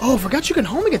 Oh, forgot you can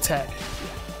homing attack.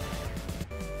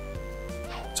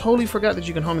 Totally forgot that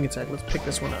you can homing attack. Let's pick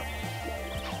this one up.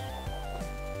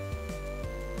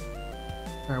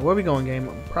 Alright, where are we going, game?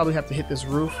 I'll probably have to hit this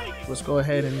roof. Let's go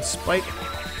ahead and spike.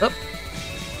 Up.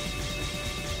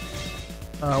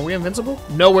 Are we invincible?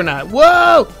 No, we're not.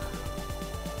 Whoa!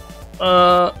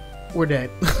 We're dead.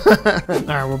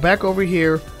 Alright, we're back over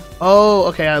here. Oh,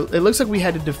 okay. It looks like we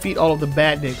had to defeat all of the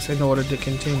bad dicks in order to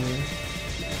continue.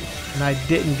 And I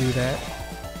didn't do that.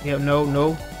 Yeah,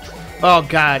 no. Oh,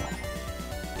 God.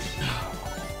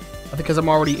 I think because I'm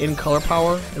already in color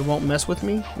power, it won't mess with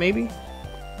me, maybe?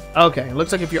 Okay, it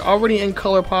looks like if you're already in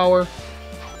color power,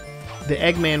 the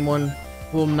Eggman one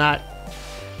will not,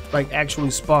 like,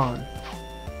 actually spawn.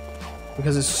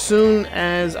 Because as soon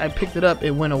as I picked it up,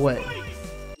 it went away.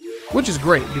 Which is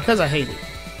great, because I hate it.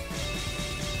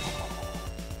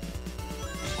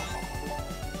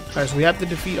 Alright, so we have to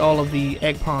defeat all of the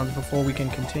egg pawns before we can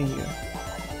continue.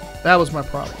 That was my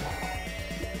problem.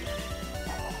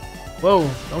 Whoa,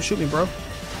 don't shoot me, bro.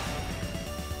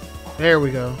 There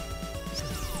we go.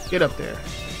 Get up there.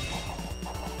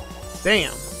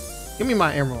 Damn. Give me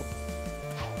my emerald.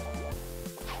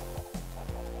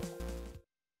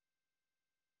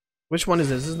 Which one is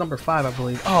this? This is number 5, I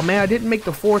believe. Oh, man, I didn't make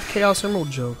the 4th Chaos Emerald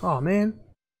joke. Oh, man.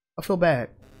 I feel bad.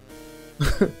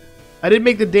 I didn't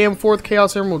make the damn 4th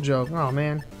Chaos Emerald joke. Oh,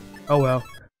 man. Oh, well.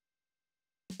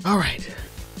 Alright.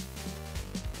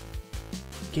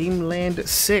 Game Land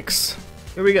 6.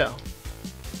 Here we go.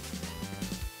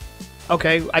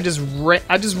 Okay, I just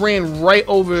ran right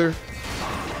over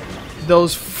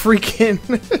those freaking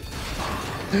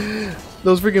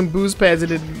boost pads that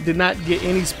did not get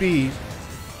any speed.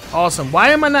 Awesome. Why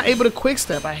am I not able to quick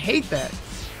step? I hate that.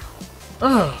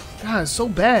 Oh, God, it's so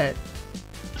bad.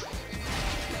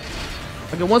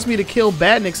 Like Like, it wants me to kill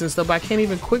badniks and stuff, but I can't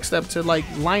even quick step to, like,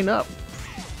 line up.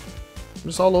 I'm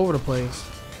just all over the place.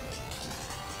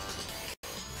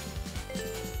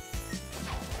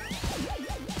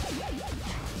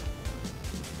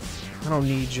 I don't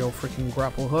need your freaking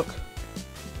grapple hook.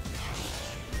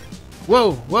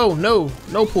 Whoa, whoa, no,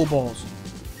 no pool balls.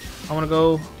 I want to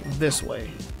go this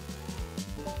way.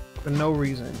 For no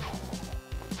reason.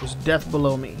 There's death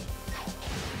below me.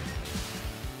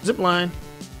 Zip line.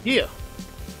 Yeah.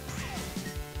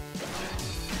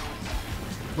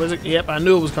 Was it? Yep, I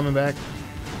knew it was coming back.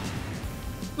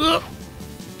 Ugh.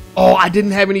 Oh, I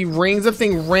didn't have any rings. That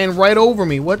thing ran right over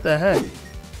me. What the heck?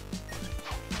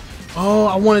 Oh,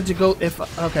 I wanted to go if...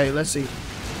 Okay, let's see.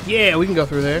 Yeah, we can go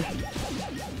through there.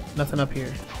 Nothing up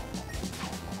here.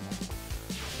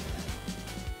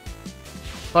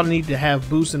 Thought I needed to have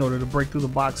boost in order to break through the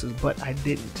boxes, but I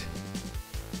didn't.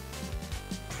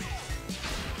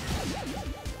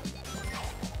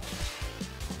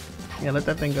 Yeah, let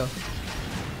that thing go.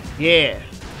 Yeah.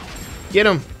 Get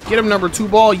him. Get him, number 2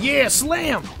 ball. Yeah,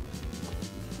 slam.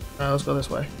 Let's go this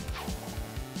way.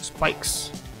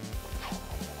 Spikes.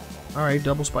 Alright,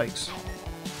 double spikes.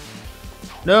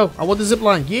 No, I want the zip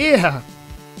line. Yeah.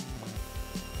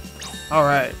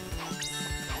 Alright.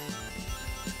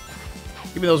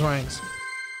 Give me those rings.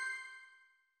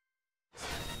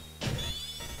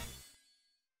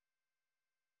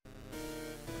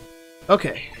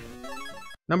 Okay.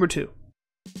 Number 2.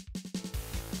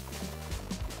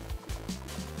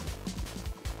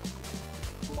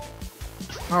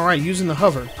 Alright, using the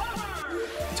hover.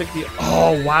 Take the...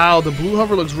 Oh, wow. The blue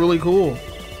hover looks really cool.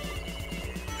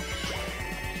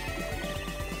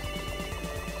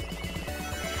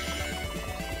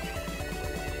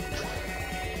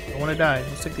 I want to die.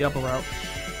 Let's take the upper route.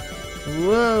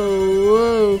 Whoa,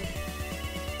 whoa.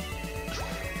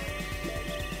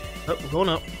 Oh, we're going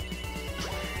up.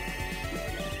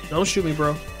 Don't shoot me,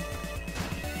 bro.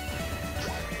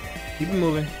 Keep it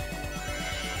moving.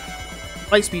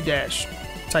 Light speed dash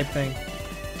type thing.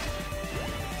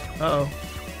 Uh-oh.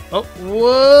 Oh,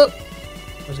 whoa!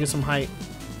 Let's get some height.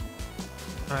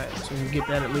 Alright, so we can get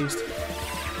that at least.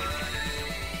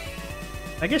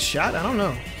 I get shot? I don't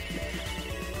know.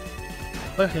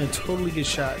 I can totally get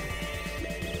shot.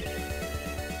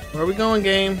 Where are we going,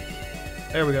 game?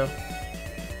 There we go.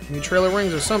 Give me trailer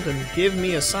rings or something. Give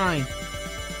me a sign.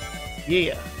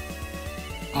 Yeah.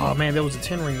 Oh man, there was a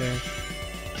 10 ring there.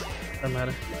 Doesn't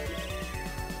matter.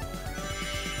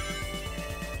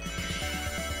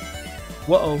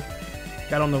 Whoa.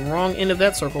 Got on the wrong end of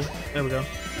that circle. There we go.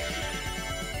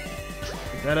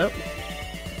 Pick that up.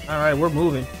 Alright, we're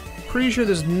moving. Pretty sure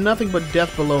there's nothing but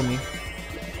death below me.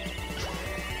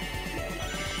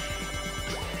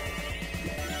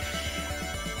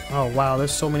 Oh wow,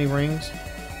 there's so many rings.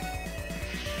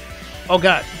 Oh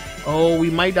god. Oh, we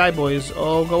might die, boys.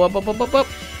 Oh, go up, up, up, up, up.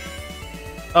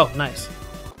 Oh, nice.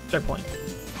 Checkpoint.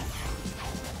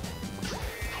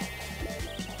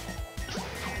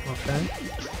 Okay.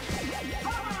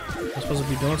 I'm supposed to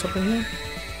be doing something here?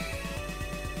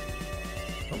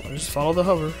 Oh, just follow the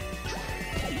hover.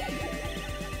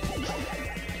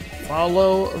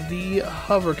 Follow the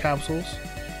hover capsules.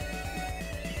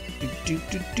 Do, do,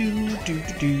 do, do, do,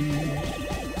 do.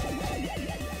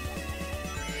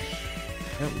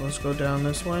 Yep, let's go down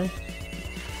this way.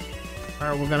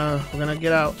 Alright, we're gonna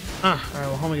get out. Alright,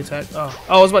 well, homing attack. Oh,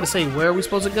 I was about to say, where are we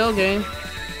supposed to go, game?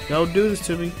 Don't do this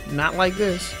to me. Not like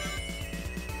this.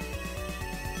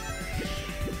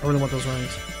 I really want those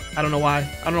rings. I don't know why.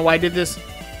 I don't know why I did this.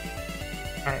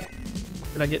 Alright.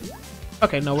 Did I get...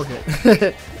 Okay, no, we're good.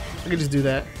 I can just do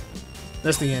that.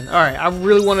 That's the end. Alright, I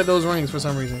really wanted those rings for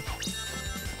some reason.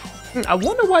 I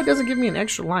wonder why it doesn't give me an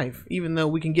extra life, even though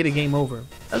we can get a game over.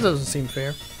 That doesn't seem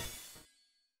fair.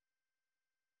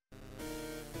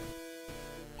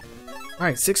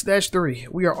 Alright, 6-3.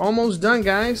 We are almost done,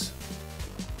 guys.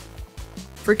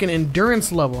 Freaking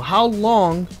endurance level. How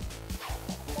long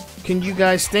can you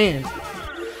guys stand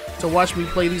to watch me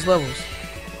play these levels?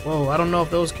 Whoa, I don't know if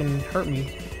those can hurt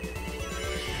me.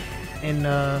 In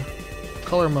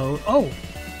color mode. Oh,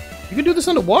 you can do this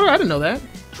underwater? I didn't know that.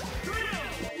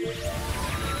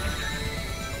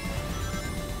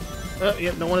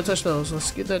 Yep, don't want to touch those. Let's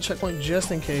get that checkpoint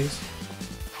just in case.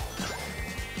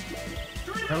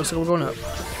 That looks like we're going up.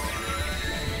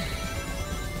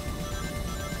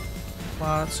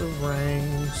 Lots of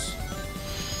rings.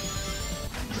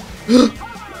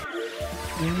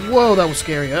 Whoa, that was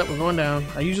scary. Up, we're going down.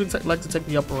 I usually like to take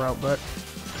the upper route, but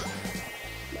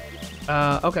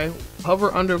okay.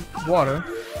 Hover underwater.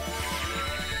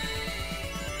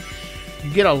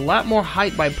 You get a lot more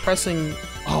height by pressing.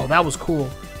 Oh, that was cool.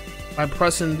 By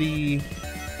pressing the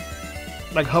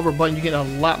like hover button, you get a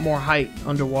lot more height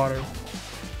underwater.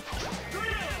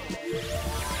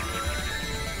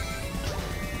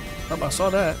 Oh, I saw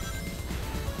that.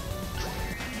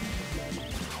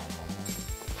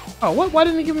 Oh, what? Why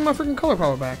didn't he give me my freaking color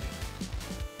power back?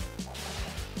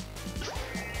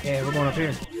 Yeah, we're going up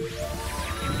here.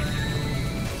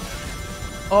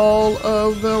 All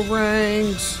of the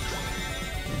ranks.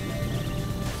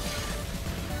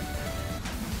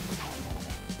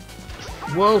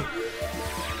 Whoa.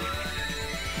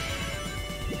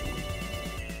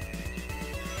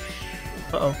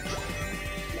 Uh-oh.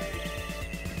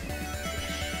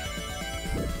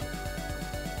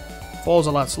 Falls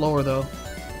a lot slower, though.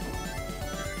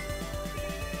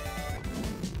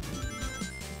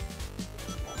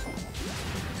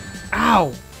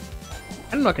 Ow!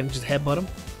 I'm not gonna just headbutt him.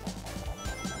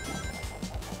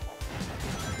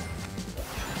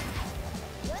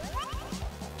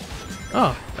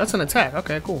 Oh, that's an attack.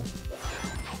 Okay, cool.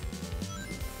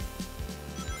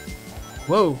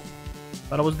 Whoa.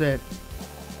 Thought I was dead.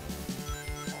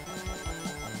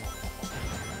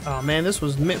 Oh man, this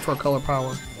was meant for color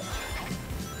power.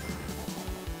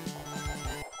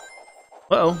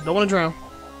 Uh-oh, don't want to drown.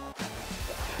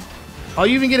 Oh,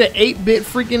 you even get an 8-bit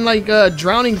freaking like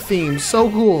drowning theme.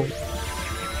 So cool.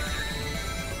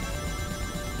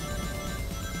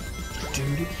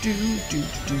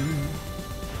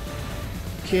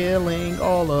 Killing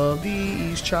all of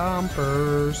these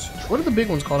chompers. What are the big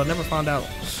ones called? I never found out.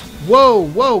 Whoa,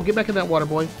 whoa, get back in that water,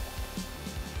 boy.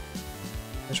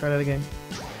 Let's try that again.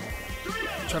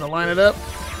 Try to line it up.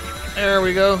 There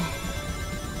we go.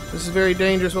 This is very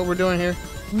dangerous what we're doing here.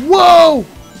 Whoa!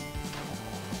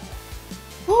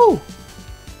 Woo!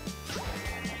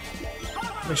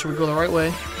 Make sure we go the right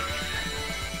way.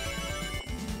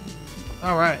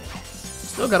 Alright.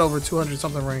 Still got over 200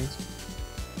 something rings.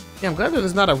 Yeah, I'm glad that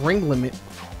there's not a ring limit.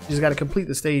 You just gotta complete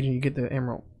the stage and you get the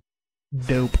emerald.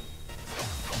 Dope.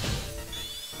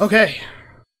 Okay.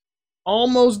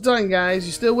 Almost done, guys.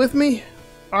 You still with me?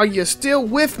 Are you still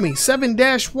with me?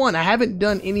 7-1. I haven't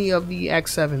done any of the Act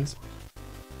 7s.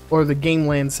 Or the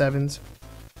Gameland 7s.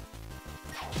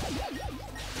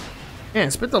 Man,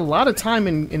 spent a lot of time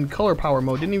in color power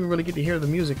mode. Didn't even really get to hear the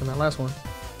music in that last one.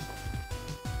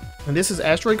 And this is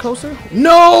Asteroid Coaster?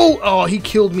 No! Oh, he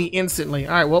killed me instantly.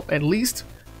 Alright, well, at least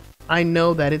I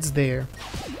know that it's there.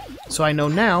 So I know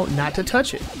now not to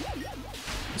touch it.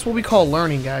 That's what we call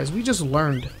learning, guys. We just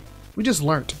learned. We just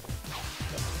learnt.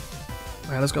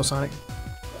 Alright, let's go, Sonic.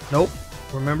 Nope.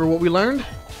 Remember what we learned?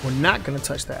 We're not gonna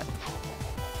touch that.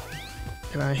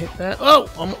 Can I hit that? Oh!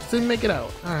 Almost didn't make it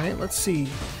out. Alright, let's see.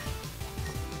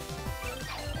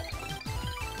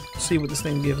 See what this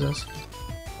thing gives us.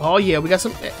 Oh yeah, we got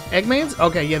some Eggmans?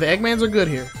 Okay, yeah, the Eggmans are good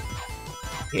here.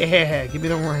 Yeah, give me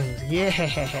the rings. Yeah.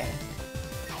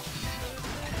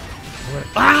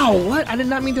 Ow! What? I did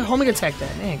not mean to homing attack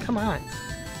that. Man, come on.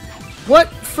 What?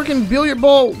 Freaking billiard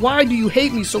ball, why do you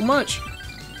hate me so much?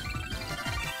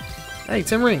 Hey,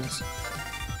 10 rings.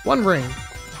 1 ring.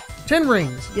 10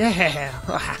 rings. Yeah.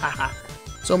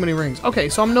 So many rings. Okay,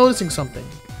 so I'm noticing something.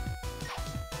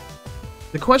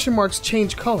 The question marks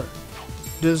change color.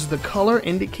 Does the color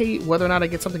indicate whether or not I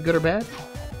get something good or bad?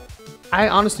 I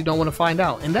honestly don't want to find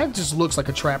out. And that just looks like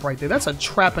a trap right there. That's a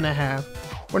trap and a half.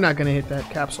 We're not going to hit that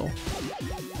capsule.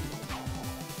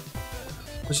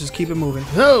 Let's just keep it moving.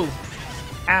 Oh!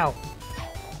 Ow!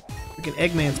 Freaking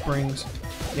Eggman springs.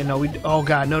 Yeah, no, we... Oh,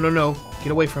 God. No, no, no.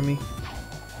 Get away from me.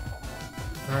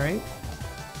 Alright.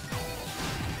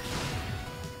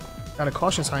 Got a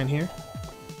caution sign here.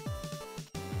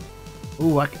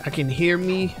 Ooh, I can hear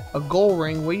me a gold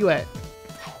ring. Where you at?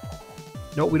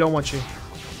 Nope, we don't want you.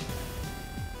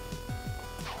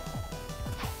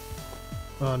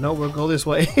 Oh, no, we'll go this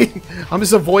way. I'm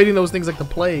just avoiding those things like the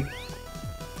plague.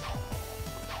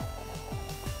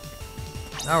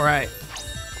 Alright.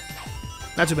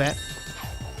 Not too bad.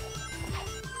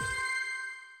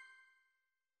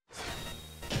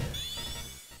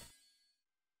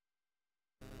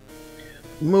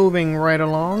 Moving right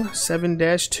along.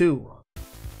 7-2.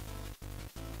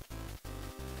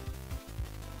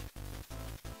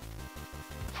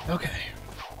 Okay.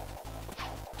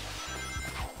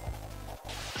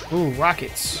 Ooh,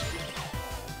 rockets.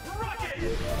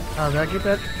 Oh, did I get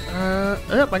that?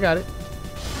 Yep, I got it.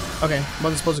 Okay,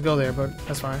 wasn't supposed to go there, but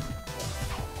that's fine.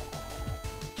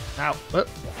 Ow. Oh.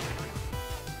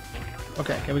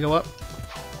 Okay, can we go up?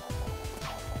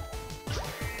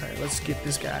 Alright, let's get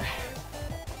this guy.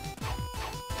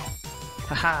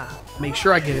 Haha. Make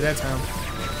sure I get it that time.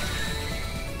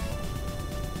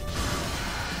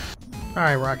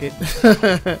 Alright, Rocket.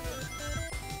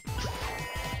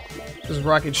 this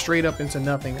rocket straight up into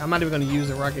nothing. I'm not even going to use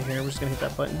the rocket here. We're just going to hit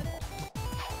that button.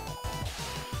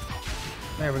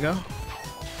 There we go.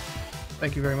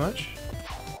 Thank you very much.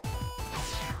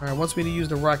 Alright, wants me to use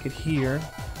the rocket here.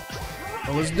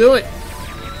 So let's do it.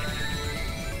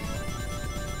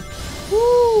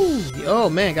 Woo! Oh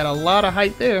man, got a lot of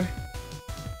height there.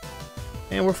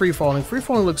 And we're free falling. Free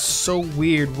falling looks so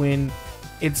weird when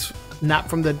it's not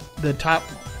from the top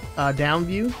down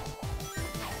view.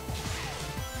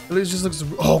 It just looks.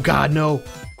 Oh god, no.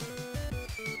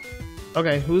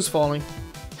 Okay, who's falling?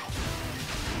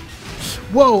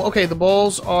 Whoa, okay, the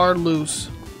balls are loose.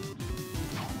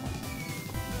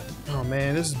 Oh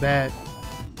man, this is bad.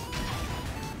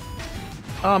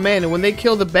 Oh man, and when they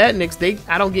kill the badniks,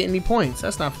 I don't get any points.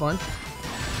 That's not fun.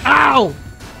 Ow!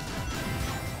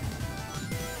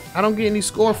 I don't get any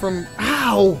score from.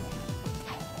 Ow!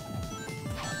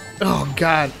 Oh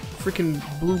god, freaking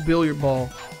blue billiard ball.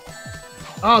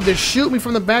 Oh, they shoot me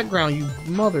from the background, you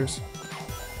mothers.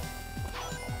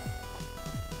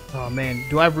 Oh man,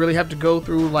 do I really have to go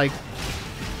through like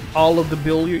all of the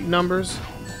billiard numbers?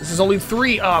 This is only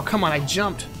 3. Oh, come on, I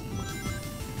jumped.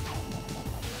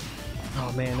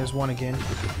 Oh man, there's one again.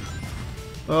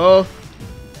 Oh.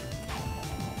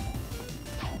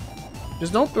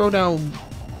 Just don't throw down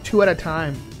 2 at a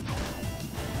time.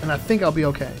 And I think I'll be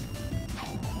okay.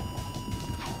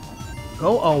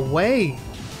 Go away.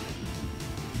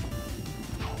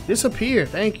 Disappear.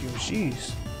 Thank you.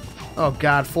 Jeez. Oh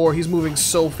god, 4. He's moving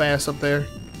so fast up there.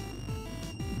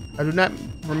 I do not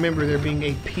remember there being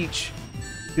a peach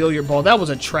billiard ball. That was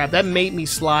a trap. That made me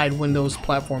slide when those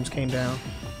platforms came down.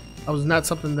 That was not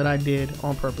something that I did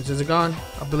on purpose. Is it gone?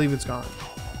 I believe it's gone.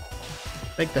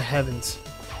 Thank the heavens.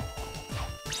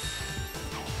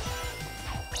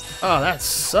 Oh, that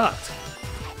sucked.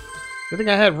 Good thing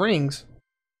I had rings.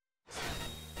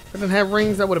 If I didn't have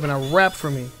rings, that would have been a wrap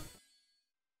for me.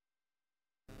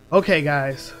 Okay,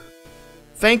 guys.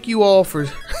 Thank you all for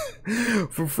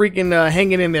for freaking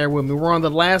hanging in there with me. We're on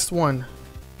the last one.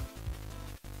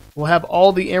 We'll have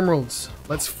all the emeralds.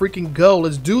 Let's freaking go.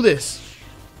 Let's do this.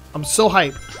 I'm so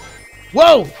hyped.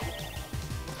 Whoa!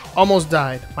 Almost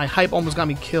died. My hype almost got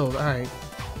me killed. Alright.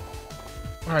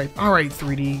 Alright,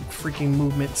 3D freaking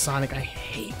movement Sonic. I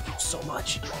hate you so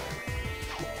much.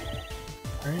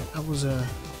 Alright, that was a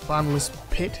bottomless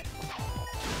pit.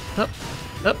 Up,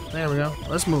 there we go.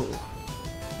 Let's move.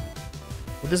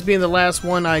 With this being the last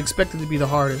one, I expect it to be the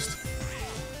hardest.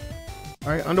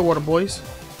 Alright, underwater boys.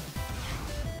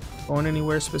 Going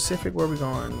anywhere specific? Where are we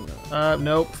going?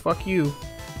 Nope. Fuck you.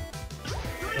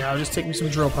 Yeah, I'll just take me some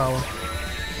drill power.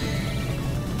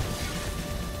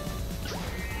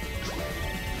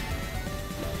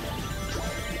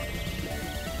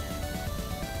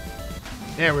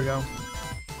 There we go.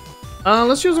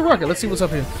 Let's use a rocket. Let's see what's up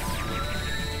here.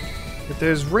 If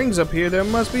there's rings up here, there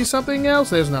must be something else.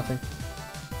 There's nothing.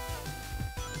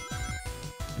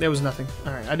 There was nothing.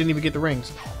 Alright, I didn't even get the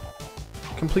rings.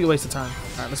 Complete waste of time.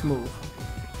 Alright, let's move.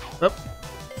 Up.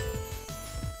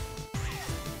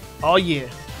 Oh yeah.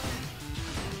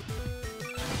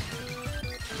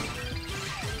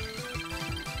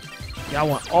 Yeah, I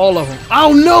want all of them.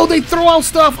 Oh no, they throw out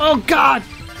stuff. Oh god.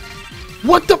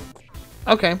 What the?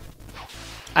 Okay.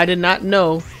 I did not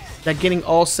know that getting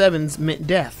all 7s meant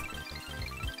death.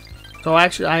 So I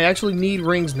actually need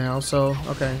rings now. So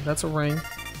okay, that's a ring.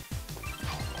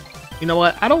 You know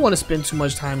what? I don't want to spend too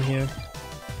much time here.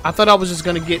 I thought I was just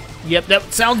gonna get. Yep,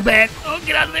 that sounds bad. Oh,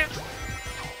 get out of there.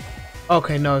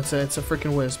 Okay, no, it's a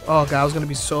freaking wisp. Oh god, I was gonna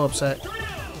be so upset.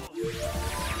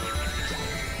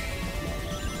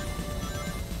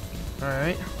 All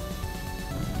right.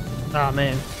 Ah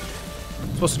man,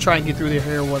 I'm supposed to try and get through there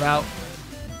here without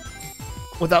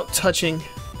touching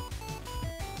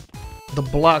the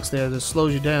blocks there that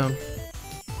slows you down.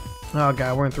 Oh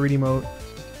god, we're in 3D mode.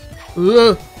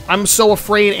 Ugh, I'm so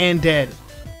afraid and dead.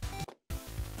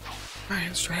 Alright,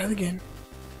 let's try it again.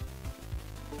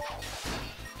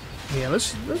 Yeah,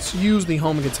 let's use the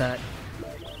homing attack.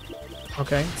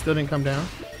 Okay, still didn't come down.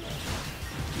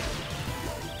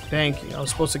 Thank you. I was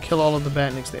supposed to kill all of the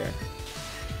badniks there.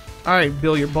 Alright,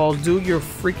 billiard balls, do your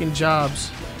freaking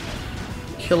jobs.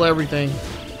 Kill everything.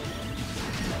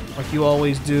 Like you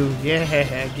always do.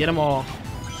 Yeah, get them all.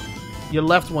 You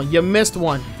left one. You missed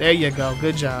one. There you go.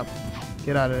 Good job.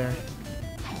 Get out of there.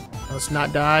 Let's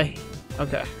not die.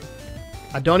 Okay.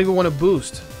 I don't even want to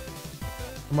boost.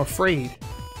 I'm afraid.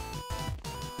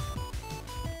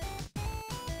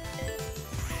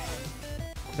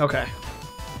 Okay.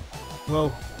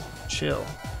 Whoa. Chill.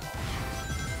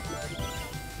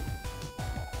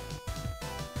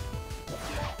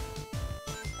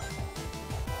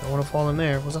 want to fall in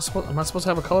there. Was I supposed? Am I supposed to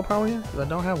have a color power here? Because I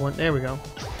don't have one. There we go.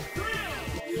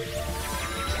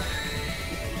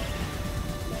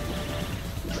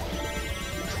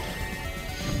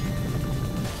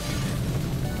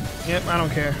 Yep, I don't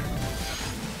care.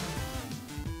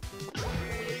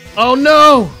 Oh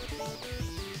no!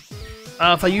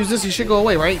 If I use this, he should go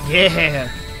away, right?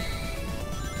 Yeah.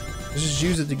 Let's just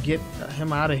use it to get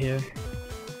him out of here.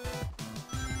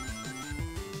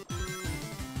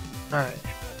 All right.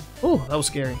 Oh, that was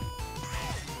scary.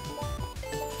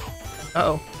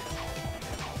 Uh oh.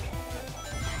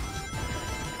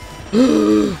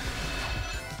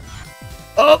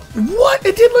 Oh, what?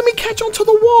 It did let me catch onto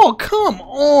the wall. Come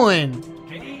on.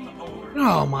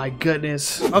 Oh my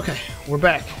goodness. Okay, we're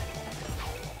back.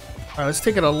 All right, let's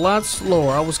take it a lot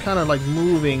slower. I was kind of like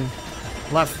moving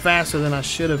a lot faster than I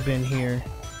should have been here.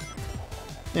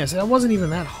 Yeah, see, that wasn't even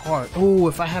that hard. Oh,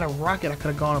 if I had a rocket, I could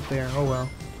have gone up there. Oh well.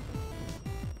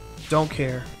 Don't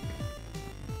care.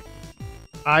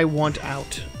 I want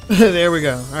out. There we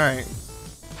go. All right.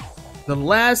 The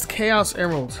last Chaos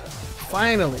Emerald.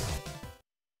 Finally.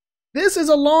 This is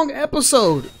a long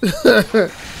episode.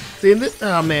 See,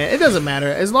 oh man, it doesn't matter.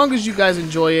 As long as you guys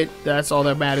enjoy it, that's all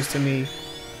that matters to me.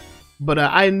 But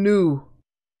I knew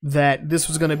that this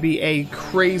was going to be a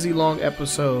crazy long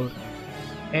episode.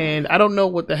 And I don't know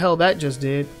what the hell that just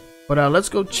did. But let's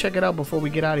go check it out before we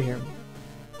get out of here.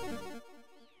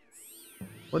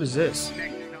 What is this?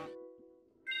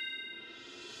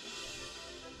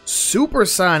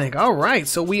 Supersonic. Alright,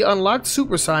 so we unlocked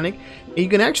Supersonic. And you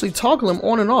can actually toggle him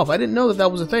on and off. I didn't know that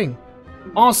that was a thing.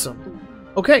 Awesome.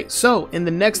 Okay, so in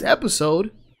the next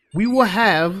episode, we will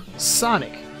have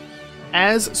Sonic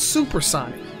as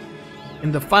Supersonic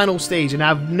in the final stage. And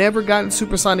I've never gotten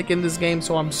Supersonic in this game,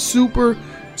 so I'm super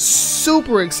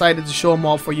excited to show him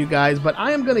all for you guys. But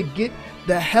I am going to get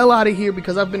the hell out of here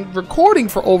because I've been recording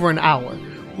for over an hour.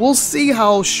 We'll see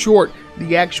how short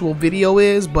the actual video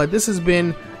is, but this has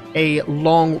been a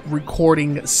long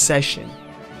recording session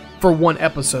for one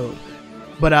episode.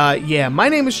 But yeah, my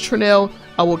name is Trinell.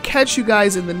 I will catch you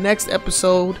guys in the next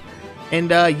episode. And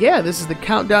yeah, this is the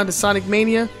countdown to Sonic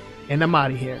Mania, and I'm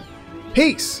out of here.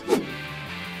 Peace!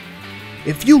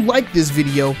 If you like this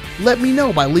video, let me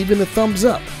know by leaving a thumbs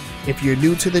up. If you're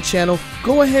new to the channel,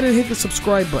 go ahead and hit the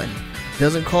subscribe button. It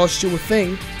doesn't cost you a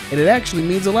thing, and it actually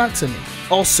means a lot to me.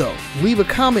 Also, leave a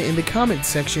comment in the comment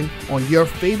section on your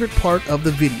favorite part of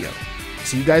the video.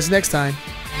 See you guys next time.